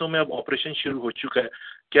چاروں حصوں میں اب آپریشن شروع ہو چکا ہے.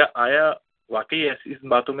 کیا آیا واقعی ایسی اس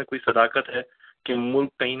باتوں میں کوئی صداقت ہے کہ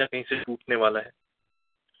ملک کہیں نہ کہیں سے ٹوٹنے والا ہے؟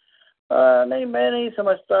 نہیں، میں نہیں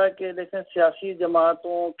سمجھتا کہ دیکھیں سیاسی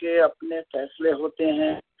جماعتوں کے اپنے فیصلے ہوتے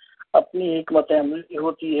ہیں، اپنی حکمت عملی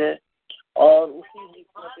ہوتی ہے، اور اسی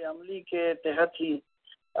حکمت عملی کے تحت ہی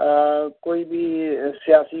کوئی بھی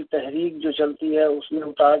سیاسی تحریک جو چلتی ہے اس میں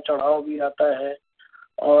اتار چڑھاؤ بھی آتا ہے،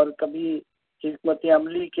 اور کبھی حکمت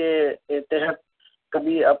عملی کے تحت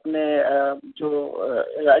کبھی اپنے جو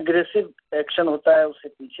اگریسو ایکشن ہوتا ہے اس سے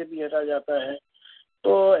پیچھے بھی ہٹا جاتا ہے.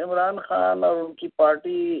 تو عمران خان اور ان کی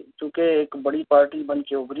پارٹی چونکہ ایک بڑی پارٹی بن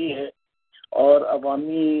کے ابھری ہے اور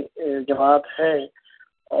عوامی جماعت ہے،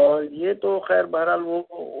 اور یہ تو خیر بہرحال وہ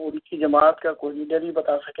ان کی جماعت کا کوئی لیڈر ہی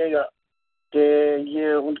بتا سکے گا کہ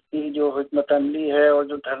یہ ان کی جو حکمت عملی ہے، اور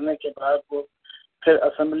جو دھرنے کے بعد وہ پھر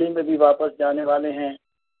اسمبلی میں بھی واپس جانے والے ہیں،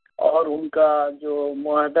 اور ان کا جو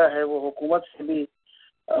معاہدہ ہے وہ حکومت سے بھی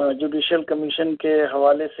جوڈیشل کمیشن کے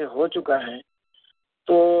حوالے سے ہو چکا ہے.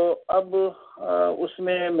 تو اب اس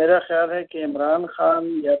میں میرا خیال ہے کہ عمران خان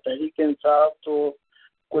یا تحریک انصاف تو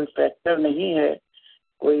کوئی فیکٹر نہیں ہے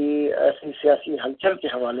کوئی ایسی سیاسی ہلچل کے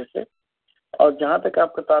حوالے سے. اور جہاں تک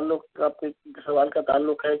آپ کے سوال کا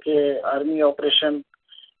تعلق ہے کہ آرمی آپریشن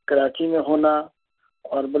کراچی میں ہونا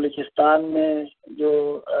اور بلوچستان میں جو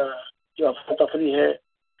افراتفری ہے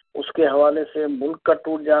اس کے حوالے سے ملک کا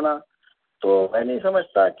ٹوٹ جانا، تو میں نہیں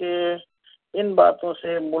سمجھتا کہ ان باتوں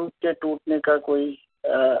سے ملک کے ٹوٹنے کا کوئی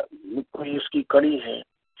اس کی کڑی ہے.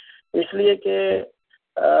 اس لیے کہ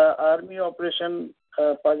آرمی آپریشن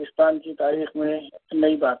پاکستان کی تاریخ میں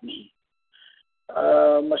نئی بات نہیں.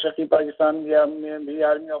 مشرقی پاکستان میں بھی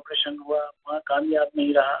آرمی آپریشن ہوا، وہاں کامیاب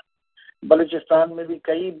نہیں رہا. بلوچستان میں بھی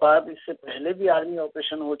کئی بار اس سے پہلے بھی آرمی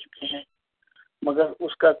آپریشن ہو چکے ہیں، مگر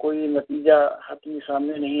اس کا کوئی نتیجہ حتمی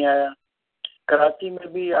سامنے نہیں آیا. کراچی میں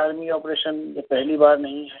بھی آرمی آپریشن یہ پہلی بار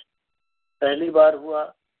نہیں ہے، پہلی بار ہوا،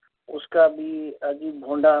 اس کا بھی عجیب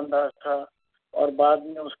بھونڈا انداز تھا، اور بعد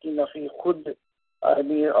میں اس کی نفی خود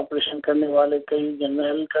آرمی آپریشن کرنے والے کئی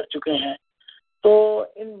جنرل کر چکے ہیں. تو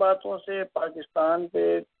ان باتوں سے پاکستان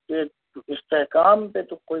پہ استحکام پہ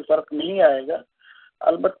تو کوئی فرق نہیں آئے گا.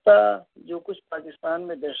 البتہ جو کچھ پاکستان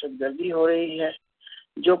میں دہشت گردی ہو رہی ہے،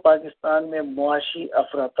 جو پاکستان میں معاشی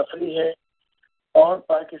افراتفری ہے، اور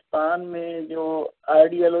پاکستان میں جو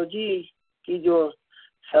آئیڈیالوجی کی جو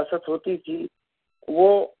سیاست ہوتی تھی وہ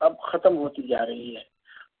اب ختم ہوتی جا رہی ہے.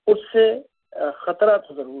 اس سے خطرہ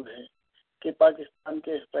تو ضرور ہے کہ پاکستان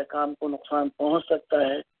کے استحکام کو نقصان پہنچ سکتا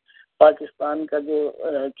ہے. پاکستان کا جو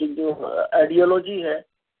آئیڈیالوجی ہے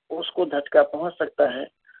اس کو دھچکا پہنچ سکتا ہے.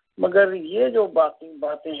 مگر یہ جو باقی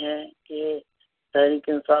باتیں ہیں کہ تحریک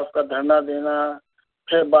انصاف کا دھرنا دینا،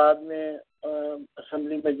 پھر بعد میں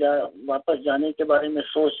اسمبلی میں واپس جانے کے بارے میں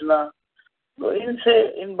سوچنا، تو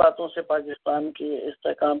ان باتوں سے پاکستان کے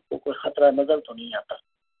استحکام کو کوئی خطرہ نظر تو نہیں آتا.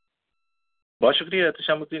 بہت شکریہ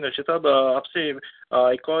احتشام الدین ارشد صاحب. آپ سے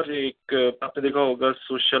ایک آپ نے دیکھا ہوگا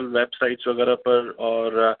سوشل ویب سائٹس وغیرہ پر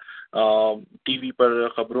اور ٹی وی پر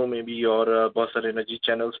خبروں میں بھی اور بہت سارے نجی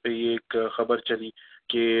چینلز پہ یہ ایک خبر چلی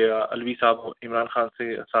کہ الوی صاحب عمران خان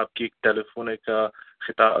صاحب کی ایک ٹیلی فونک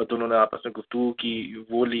خطاب، دونوں نے آپس میں گفتگو کی،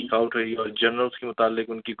 وہ لیک آؤٹ رہی اور جنرلز کے متعلق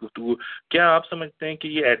ان کی گفتگو. کیا آپ سمجھتے ہیں کہ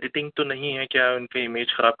یہ ایڈیٹنگ تو نہیں ہے؟ کیا ان کا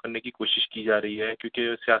امیج خراب کرنے کی کوشش کی جا رہی ہے؟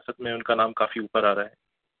 کیونکہ سیاست میں ان کا نام کافی اوپر آ رہا ہے.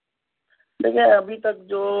 دیکھیں ابھی تک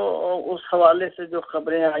جو اس حوالے سے جو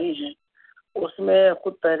خبریں آئی ہیں اس میں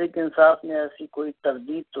خود تحریک انصاف نے ایسی کوئی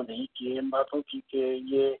تردید تو نہیں کی ان باتوں کی کہ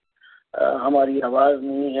یہ ہماری آواز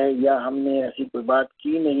نہیں ہے یا ہم نے ایسی کوئی بات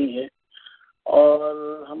کی نہیں ہے. اور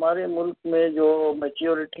ہمارے ملک میں جو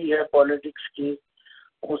میچیورٹی ہے پالیٹکس کی،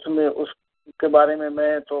 اس کے بارے میں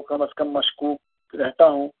تو کم از کم مشکوک رہتا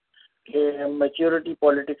ہوں کہ میچیورٹی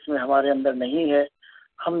پالیٹکس میں ہمارے اندر نہیں ہے.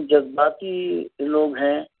 ہم جذباتی لوگ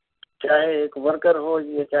ہیں، چاہے ایک ورکر ہو،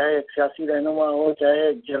 یا چاہے ایک سیاسی رہنما ہو، چاہے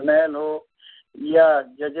ایک جرنیل ہو یا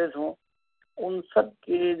ججز ہوں، ان سب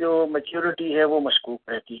کی جو میچیورٹی ہے وہ مشکوک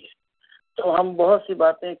رہتی ہے. تو ہم بہت سی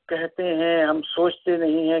باتیں کہتے ہیں، ہم سوچتے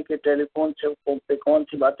نہیں ہیں کہ ٹیلی فون سے پہ کون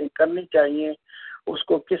سی باتیں کرنی چاہیے، اس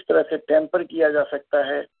کو کس طرح سے ٹیمپر کیا جا سکتا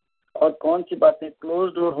ہے، اور کون سی باتیں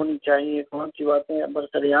کلوز ڈور ہونی چاہیے، کون سی باتیں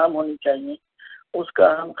برسریام ہونی چاہیے، اس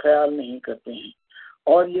کا ہم خیال نہیں کرتے ہیں.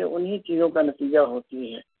 اور یہ انہی چیزوں کا نتیجہ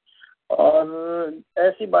ہوتی ہے. اور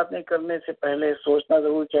ایسی باتیں کرنے سے پہلے سوچنا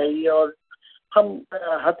ضرور چاہیے. اور ہم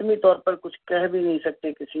حتمی طور پر کچھ کہہ بھی نہیں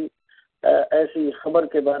سکتے کسی ایسی خبر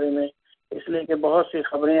کے بارے میں، اس لیے کہ بہت سی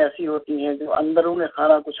خبریں ایسی ہوتی ہیں جو اندرون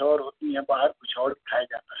خانہ کچھ اور ہوتی ہیں، باہر کچھ اور دکھایا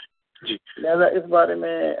جاتا ہے. جی. لہذا اس بارے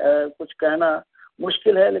میں کچھ کہنا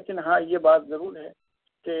مشکل ہے. لیکن ہاں یہ بات ضرور ہے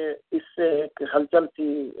کہ اس سے ایک ہلچل سی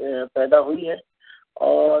پیدا ہوئی ہے،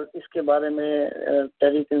 اور اس کے بارے میں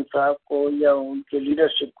تحریک انصاف کو یا ان کے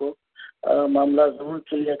لیڈرشپ کو معاملہ ضرور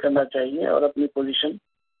کلیئر کرنا چاہیے اور اپنی پوزیشن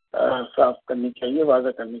صاف کرنی چاہیے، واضح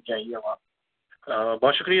کرنی چاہیے عوام.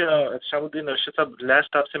 بہت شکریہ احتشام الدین ارشد صاحب.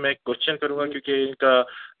 لاسٹ آپ سے میں ایک کوشچن کروں گا، کیونکہ ان کا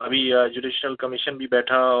ابھی جوڈیشل کمیشن بھی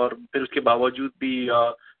بیٹھا اور پھر اس کے باوجود بھی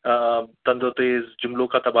تند و تیز جملوں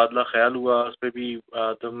کا تبادلہ خیال ہوا، اس پہ بھی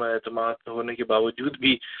تم اعتماد ہونے کے باوجود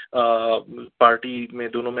بھی پارٹی میں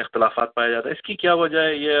دونوں میں اختلافات پایا جاتا ہے. اس کی کیا وجہ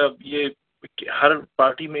ہے؟ یہ ہر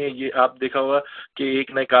پارٹی میں یہ آپ دیکھا ہوگا کہ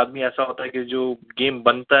ایک نہ ایک آدمی ایسا ہوتا ہے کہ جو گیم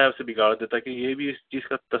بنتا ہے اسے بگاڑ دیتا ہے. کہ یہ بھی اس چیز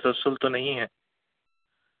کا تسلسل تو نہیں ہے؟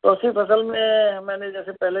 تو صرف اصل میں نے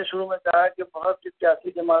جیسے پہلے شروع میں کہا کہ بہت سی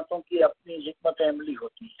سیاسی جماعتوں کی اپنی حکمت عملی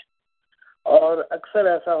ہوتی ہے، اور اکثر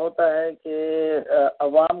ایسا ہوتا ہے کہ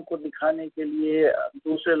عوام کو دکھانے کے لیے،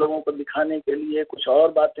 دوسرے لوگوں کو دکھانے کے لیے کچھ اور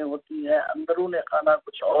باتیں ہوتی ہیں، اندرون خانہ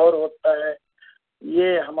کچھ اور ہوتا ہے.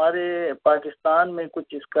 یہ ہمارے پاکستان میں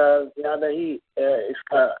کچھ اس کا زیادہ ہی اس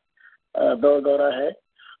کا دورہ ہے،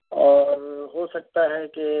 اور ہو سکتا ہے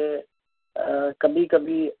کہ کبھی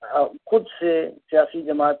کبھی خود سے سیاسی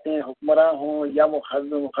جماعتیں حکمراں ہوں یا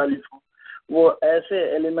مخالف ہوں، وہ ایسے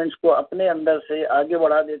ایلیمنٹس کو اپنے اندر سے آگے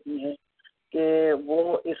بڑھا دیتی ہیں کہ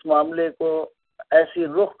وہ اس معاملے کو ایسا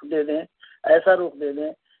رخ دے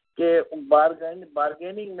دیں کہ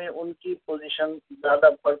بارگیننگ میں ان کی پوزیشن زیادہ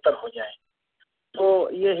برتر ہو جائے. تو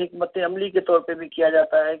یہ حکمت عملی کے طور پہ بھی کیا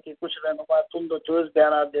جاتا ہے کہ کچھ رہنما تند و تیز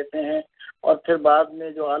بیانات دیتے ہیں، اور پھر بعد میں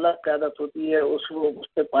جو اعلیٰ قیادت ہوتی ہے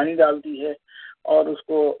اس پہ پانی ڈالتی ہے اور اس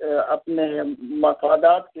کو اپنے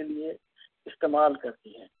مفادات کے لیے استعمال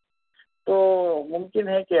کرتی ہے. تو ممکن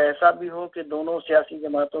ہے کہ ایسا بھی ہو کہ دونوں سیاسی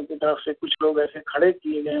جماعتوں کی طرف سے کچھ لوگ ایسے کھڑے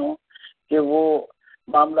کیے گئے ہوں کہ وہ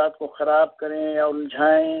معاملات کو خراب کریں یا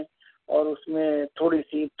الجھائیں، اور اس میں تھوڑی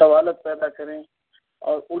سی طوالت پیدا کریں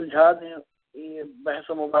اور الجھا دیں یہ بحث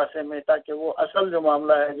و مباحثے میں، تاکہ وہ اصل جو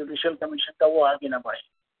معاملہ ہے جوڈیشل کمیشن کا وہ آگے نہ بڑھے.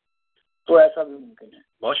 تو ایسا بھی ممکن ہے.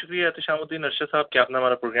 بہت شکریہ احتشام الدین ارشد صاحب کہ آپ نے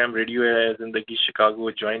ہمارا پروگرام ریڈیو ہے زندگی شکاگو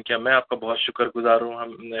جوائن کیا. میں آپ کا بہت شکر گزار ہوں.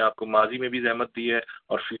 ہم نے آپ کو ماضی میں بھی زحمت دی ہے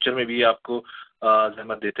اور فیوچر میں بھی آپ کو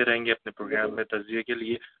زحمت دیتے رہیں گے اپنے پروگرام میں تجزیے کے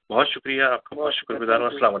لیے. بہت شکریہ، آپ کا بہت شکر گزار ہوں.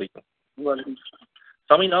 السلام علیکم. وعلیکم السلام.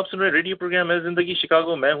 سامعین، آپ سن رہے ریڈیو پروگرام ہے زندگی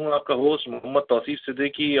شکاگو. میں ہوں آپ کا ہوسٹ محمد توصیف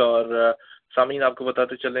صدیقی. اور سامعین، آپ کو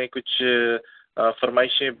بتاتے چلیں کچھ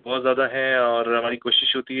فرمائشیں بہت زیادہ ہیں اور ہماری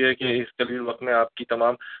کوشش ہوتی ہے کہ اس قلیل وقت میں آپ کی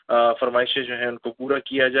تمام فرمائشیں جو ہیں ان کو پورا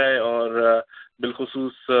کیا جائے، اور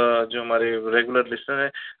بالخصوص جو ہمارے ریگولر لسنر ہیں،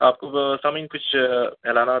 آپ کو سامعین کچھ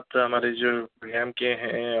اعلانات ہمارے جو پروگرام کے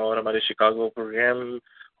ہیں، اور ہمارے شکاگو پروگرام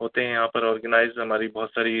ہوتے ہیں یہاں پر آرگنائز، ہماری بہت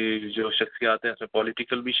ساری جو شخصیات ہیں، اس میں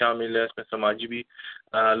پولیٹیکل بھی شامل ہے، اس میں سماجی بھی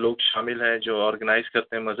لوگ شامل ہیں جو آرگنائز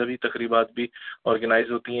کرتے ہیں، مذہبی تقریبات بھی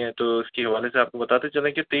آرگنائز ہوتی ہیں. تو اس کے حوالے سے آپ کو بتاتے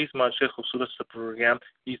چلیں کہ 23 مارچ کا خوبصورت سا پروگرام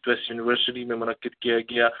ایسٹ ویسٹ یونیورسٹی میں منعقد کیا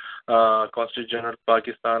گیا کانسل جنرل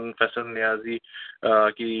پاکستان فیصل نیازی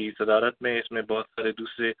کی صدارت میں. اس میں بہت سارے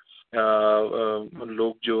دوسرے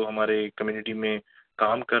لوگ جو ہمارے کمیونٹی میں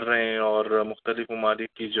کام کر رہے ہیں اور مختلف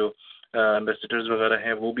ممالک کی جو ایمبیسڈرز وغیرہ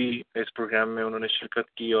ہیں وہ بھی اس پروگرام میں انہوں نے شرکت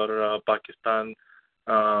کی، اور پاکستان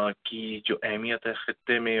کی جو اہمیت ہے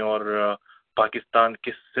خطے میں اور پاکستان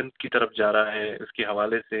کس سمت کی طرف جا رہا ہے اس کے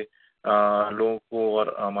حوالے سے لوگوں کو اور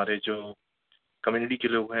ہمارے جو کمیونٹی کے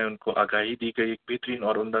لوگ ہیں ان کو آگاہی دی گئی. ایک بہترین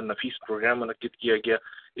اور عمدہ نفیس پروگرام منعقد کیا گیا.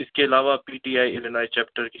 اس کے علاوہ پی ٹی آئی ایلینائی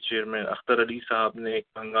چیپٹر کے چیئرمین اختر علی صاحب نے ایک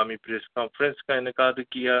ہنگامی پریس کانفرنس کا انعقاد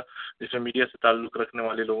کیا، جس میں میڈیا سے تعلق رکھنے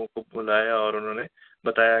والے لوگوں کو بلایا اور انہوں نے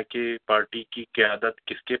بتایا کہ پارٹی کی قیادت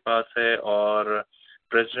کس کے پاس ہے، اور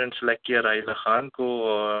پریزیڈنٹ سلیکٹ کیا راحیلہ خان کو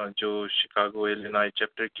جو شکاگو ایلینائی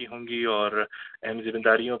چیپٹر کی ہوں گی، اور اہم ذمہ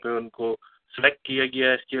داریوں پہ ان کو سلیکٹ کیا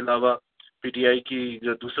گیا. اس کے علاوہ پی ٹی آئی کی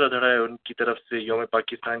جو دوسرا دھڑا ہے ان کی طرف سے یوم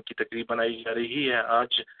پاکستان کی تقریب بنائی جا رہی ہے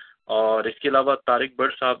آج. اور اس کے علاوہ طارق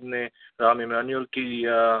بٹ صاحب نے رام ایمانوئل کی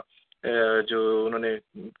جو انہوں نے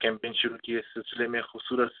کیمپین شروع کی اس سلسلے میں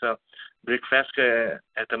خوبصورت سا بریک فاسٹ کا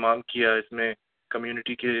اہتمام کیا. اس میں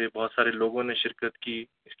کمیونٹی کے بہت سارے لوگوں نے شرکت کی.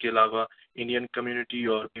 اس کے علاوہ انڈین کمیونٹی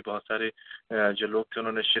اور بھی بہت سارے جو لوگ تھے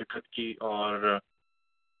انہوں نے شرکت کی، اور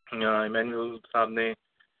ایمانوئل صاحب نے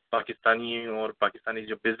پاکستانی اور پاکستانی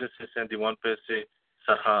جو بزنسز ہیں دیوان پہ سے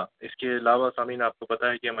سرحا. اس کے علاوہ سامعین آپ کو پتہ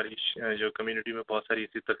ہے کہ ہماری جو کمیونٹی میں بہت ساری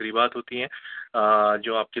ایسی تقریبات ہوتی ہیں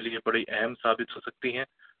جو آپ کے لیے بڑی اہم ثابت ہو سکتی ہیں.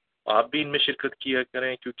 آپ بھی ان میں شرکت کیا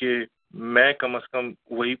کریں، کیونکہ میں کم از کم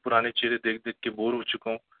وہی پرانے چہرے دیکھ دیکھ کے بور ہو چکا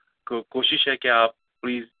ہوں. کوشش ہے کہ آپ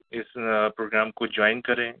پلیز اس پروگرام کو جوائن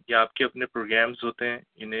کریں، یا آپ کے اپنے پروگرامز ہوتے ہیں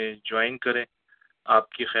انہیں جوائن کریں. آپ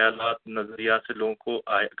کے خیالات نظریات سے لوگوں کو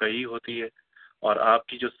آگاہی ہوتی ہے، اور آپ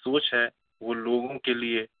کی جو سوچ ہے وہ لوگوں کے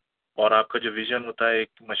لیے، اور آپ کا جو ویژن ہوتا ہے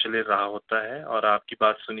ایک مشعل راہ ہوتا ہے، اور آپ کی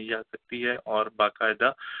بات سنی جا سکتی ہے، اور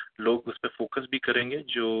باقاعدہ لوگ اس پہ فوکس بھی کریں گے.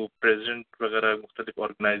 جو پریزیڈنٹ وغیرہ مختلف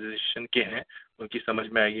آرگنائزیشن کے ہیں ان کی سمجھ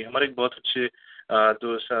میں آئے گی. ہمارے ایک بہت اچھے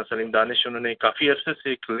دوست سلیم دانش، انہوں نے کافی عرصے سے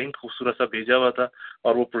ایک لنک خوبصورت سا بھیجا ہوا تھا،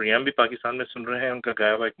 اور وہ پروگرام بھی پاکستان میں سن رہے ہیں. ان کا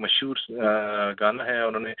گایا ہوا ایک مشہور گانا ہے،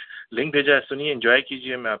 انہوں نے لنک بھیجا ہے، سنیے، انجوائے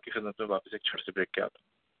کیجیے. میں آپ کی خدمت میں واپس ایک چھوٹے سے بریک کے آتا ہوں.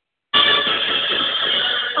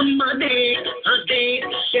 اماں دیکھ ہاں دیکھ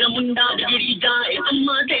تیرا منڈا بگڑی جائے،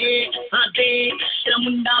 اماں دیکھ ہاں دیکھ تیرا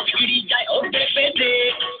منڈا بگڑی جائے، او بیبے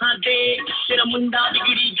دیکھ ہاں دیکھ تیرا منڈا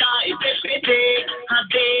بگڑی جائے، بیبے دیکھ ہاں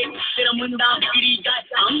دیکھ تیرا منڈا بگڑی جائے،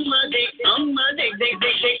 اماں دیکھ دیکھ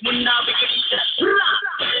دیکھ دیکھ منڈا بگڑی جائے.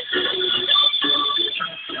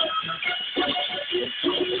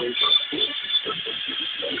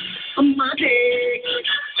 اماں دیکھ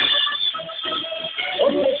او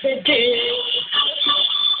بیبے دیکھ.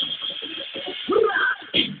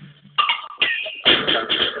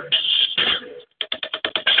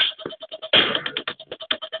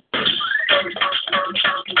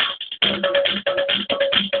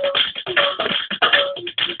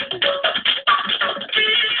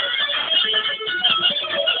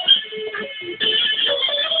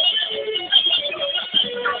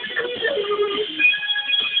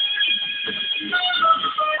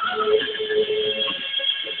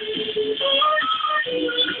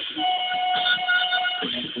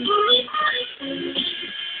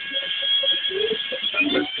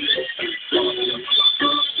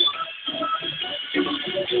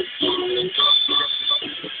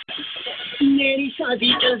 میری شادی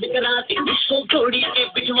جلد کرا دے، اس کو گھوڑی پہ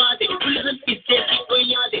بٹھوا دے، دلہن پتے کی کوئی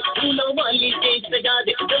یاد، پھولوں والی تیز سجا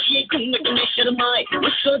دے، جب یہ گھونگھٹ میں شرمائے،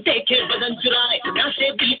 اس کو دیکھے بدن چرائے،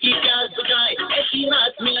 جیسے دل کی پیاس بجھائے، ایسی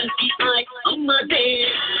رات ملن کی آئے. اماں دے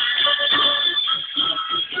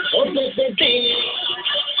او بیبے دے.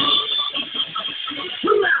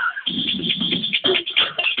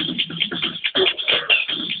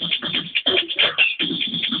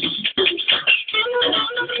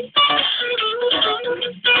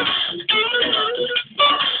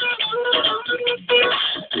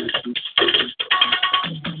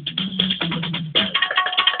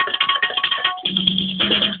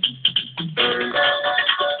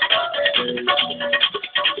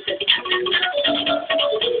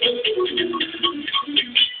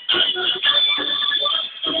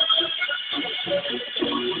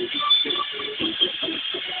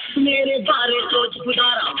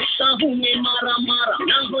 रहता हूँ मैं मारा मारा,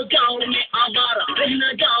 ना हो जाऊँ मैं आवारा, रह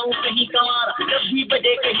ना जाऊँ कहीं गंवारा, जब भी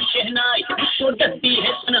बजे कहीं शहनाई, इसको डरती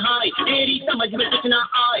है तन्हाई, तेरी समझ में कुछ ना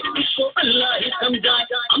आए, इसको अल्लाह ही समझाए।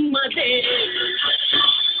 अम्मा दे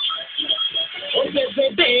ओ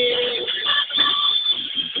दे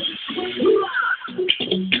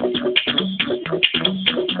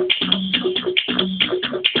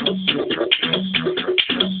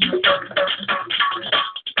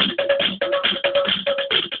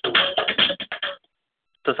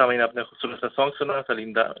तो सामीन आपने खूबसूरत सा सॉन्ग सुना,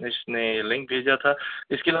 सलीम दानिश ने लिंक भेजा था।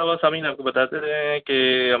 इसके अलावा सामीन आपको बताते रहे हैं कि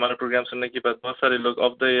हमारा प्रोग्राम सुनने के बाद बहुत सारे लोग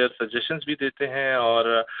ऑफ द एयर सजेशंस भी देते हैं और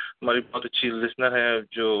हमारी बहुत अच्छी लिसनर है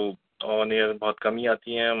जो ऑन एयर बहुत कम ही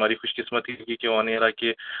आती हैं। हमारी खुशकिस्मती है कि ऑन एयर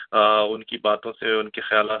आके उनकी बातों से, उनके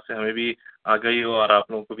ख्यालात से हमें भी आ गई हो और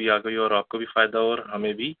आप लोगों को भी आ गई हो और आपको भी फ़ायदा हो और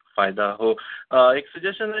हमें भी फ़ायदा हो। एक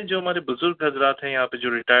सजेशन है, जो हमारे बुज़ुर्ग हजरात हैं यहाँ पे जो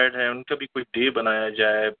रिटायर्ड हैं, उनका भी कोई डे बनाया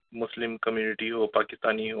जाए, मुस्लिम कम्युनिटी हो,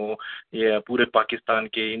 पाकिस्तानी हो या पूरे पाकिस्तान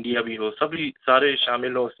के, इंडिया भी हो, सभी सारे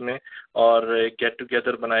शामिल हो उसमें और एक गेट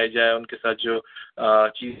टुगेदर बनाया जाए, उनके साथ जो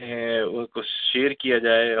चीज़ें हैं उनको शेयर किया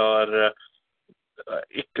जाए और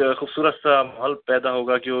एक खूबसूरत सा माहौल पैदा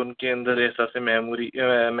होगा कि उनके अंदर एहसास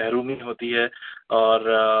महरूमी होती है और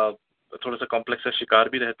थोड़ा सा कॉम्प्लेक्स का शिकार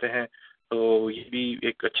भी रहते हैं। तो ये भी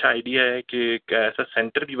एक अच्छा आइडिया है कि एक ऐसा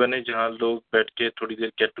सेंटर भी बने जहाँ लोग बैठ के थोड़ी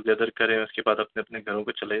देर गेट टुगेदर करें, उसके बाद अपने अपने घरों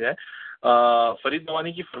को चले जाएं। फरीद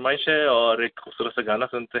नवानी की फरमाइश है और एक खूबसूरत सा गाना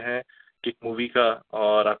सुनते हैं किक मूवी का,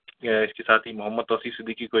 और आप इसके साथ ही मोहम्मद तौसीफ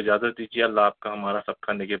सिद्दीकी को इजाज़त दीजिए। अल्लाह आपका हमारा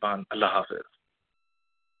सबका निगहबान। अल्लाह हाफ़िज़।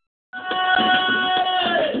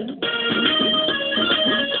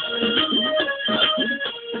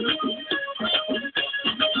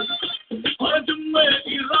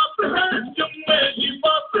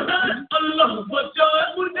 अल्लाह बचाए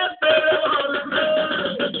मुझे तेरे हाल से।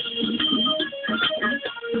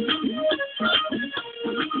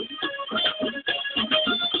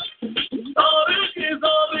 सारी की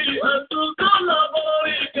सारी है तू काला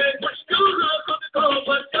बारी के, मुश्किल है खुद को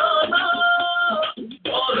बचाना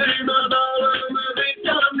और न डाल मेरी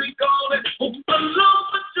जान निकाले। अल्लाह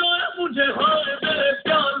बचाए मुझे हाल तेरे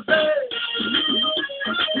प्यार से।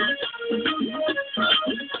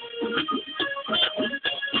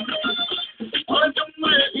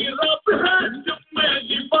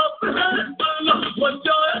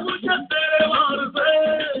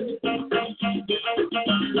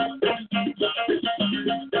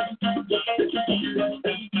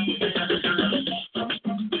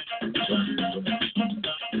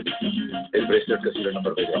 इस ब्रेसलेट का सीरियल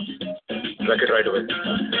नंबर भेजो, रख इट राइट अवे।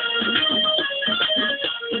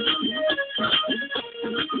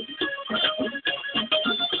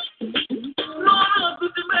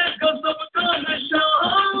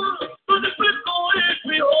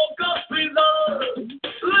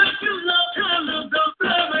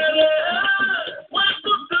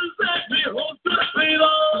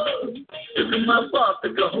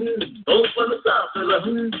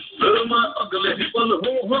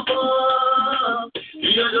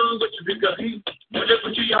 मुझे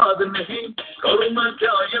कुछ याद नहीं, करूँ मैं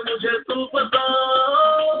क्या ये मुझे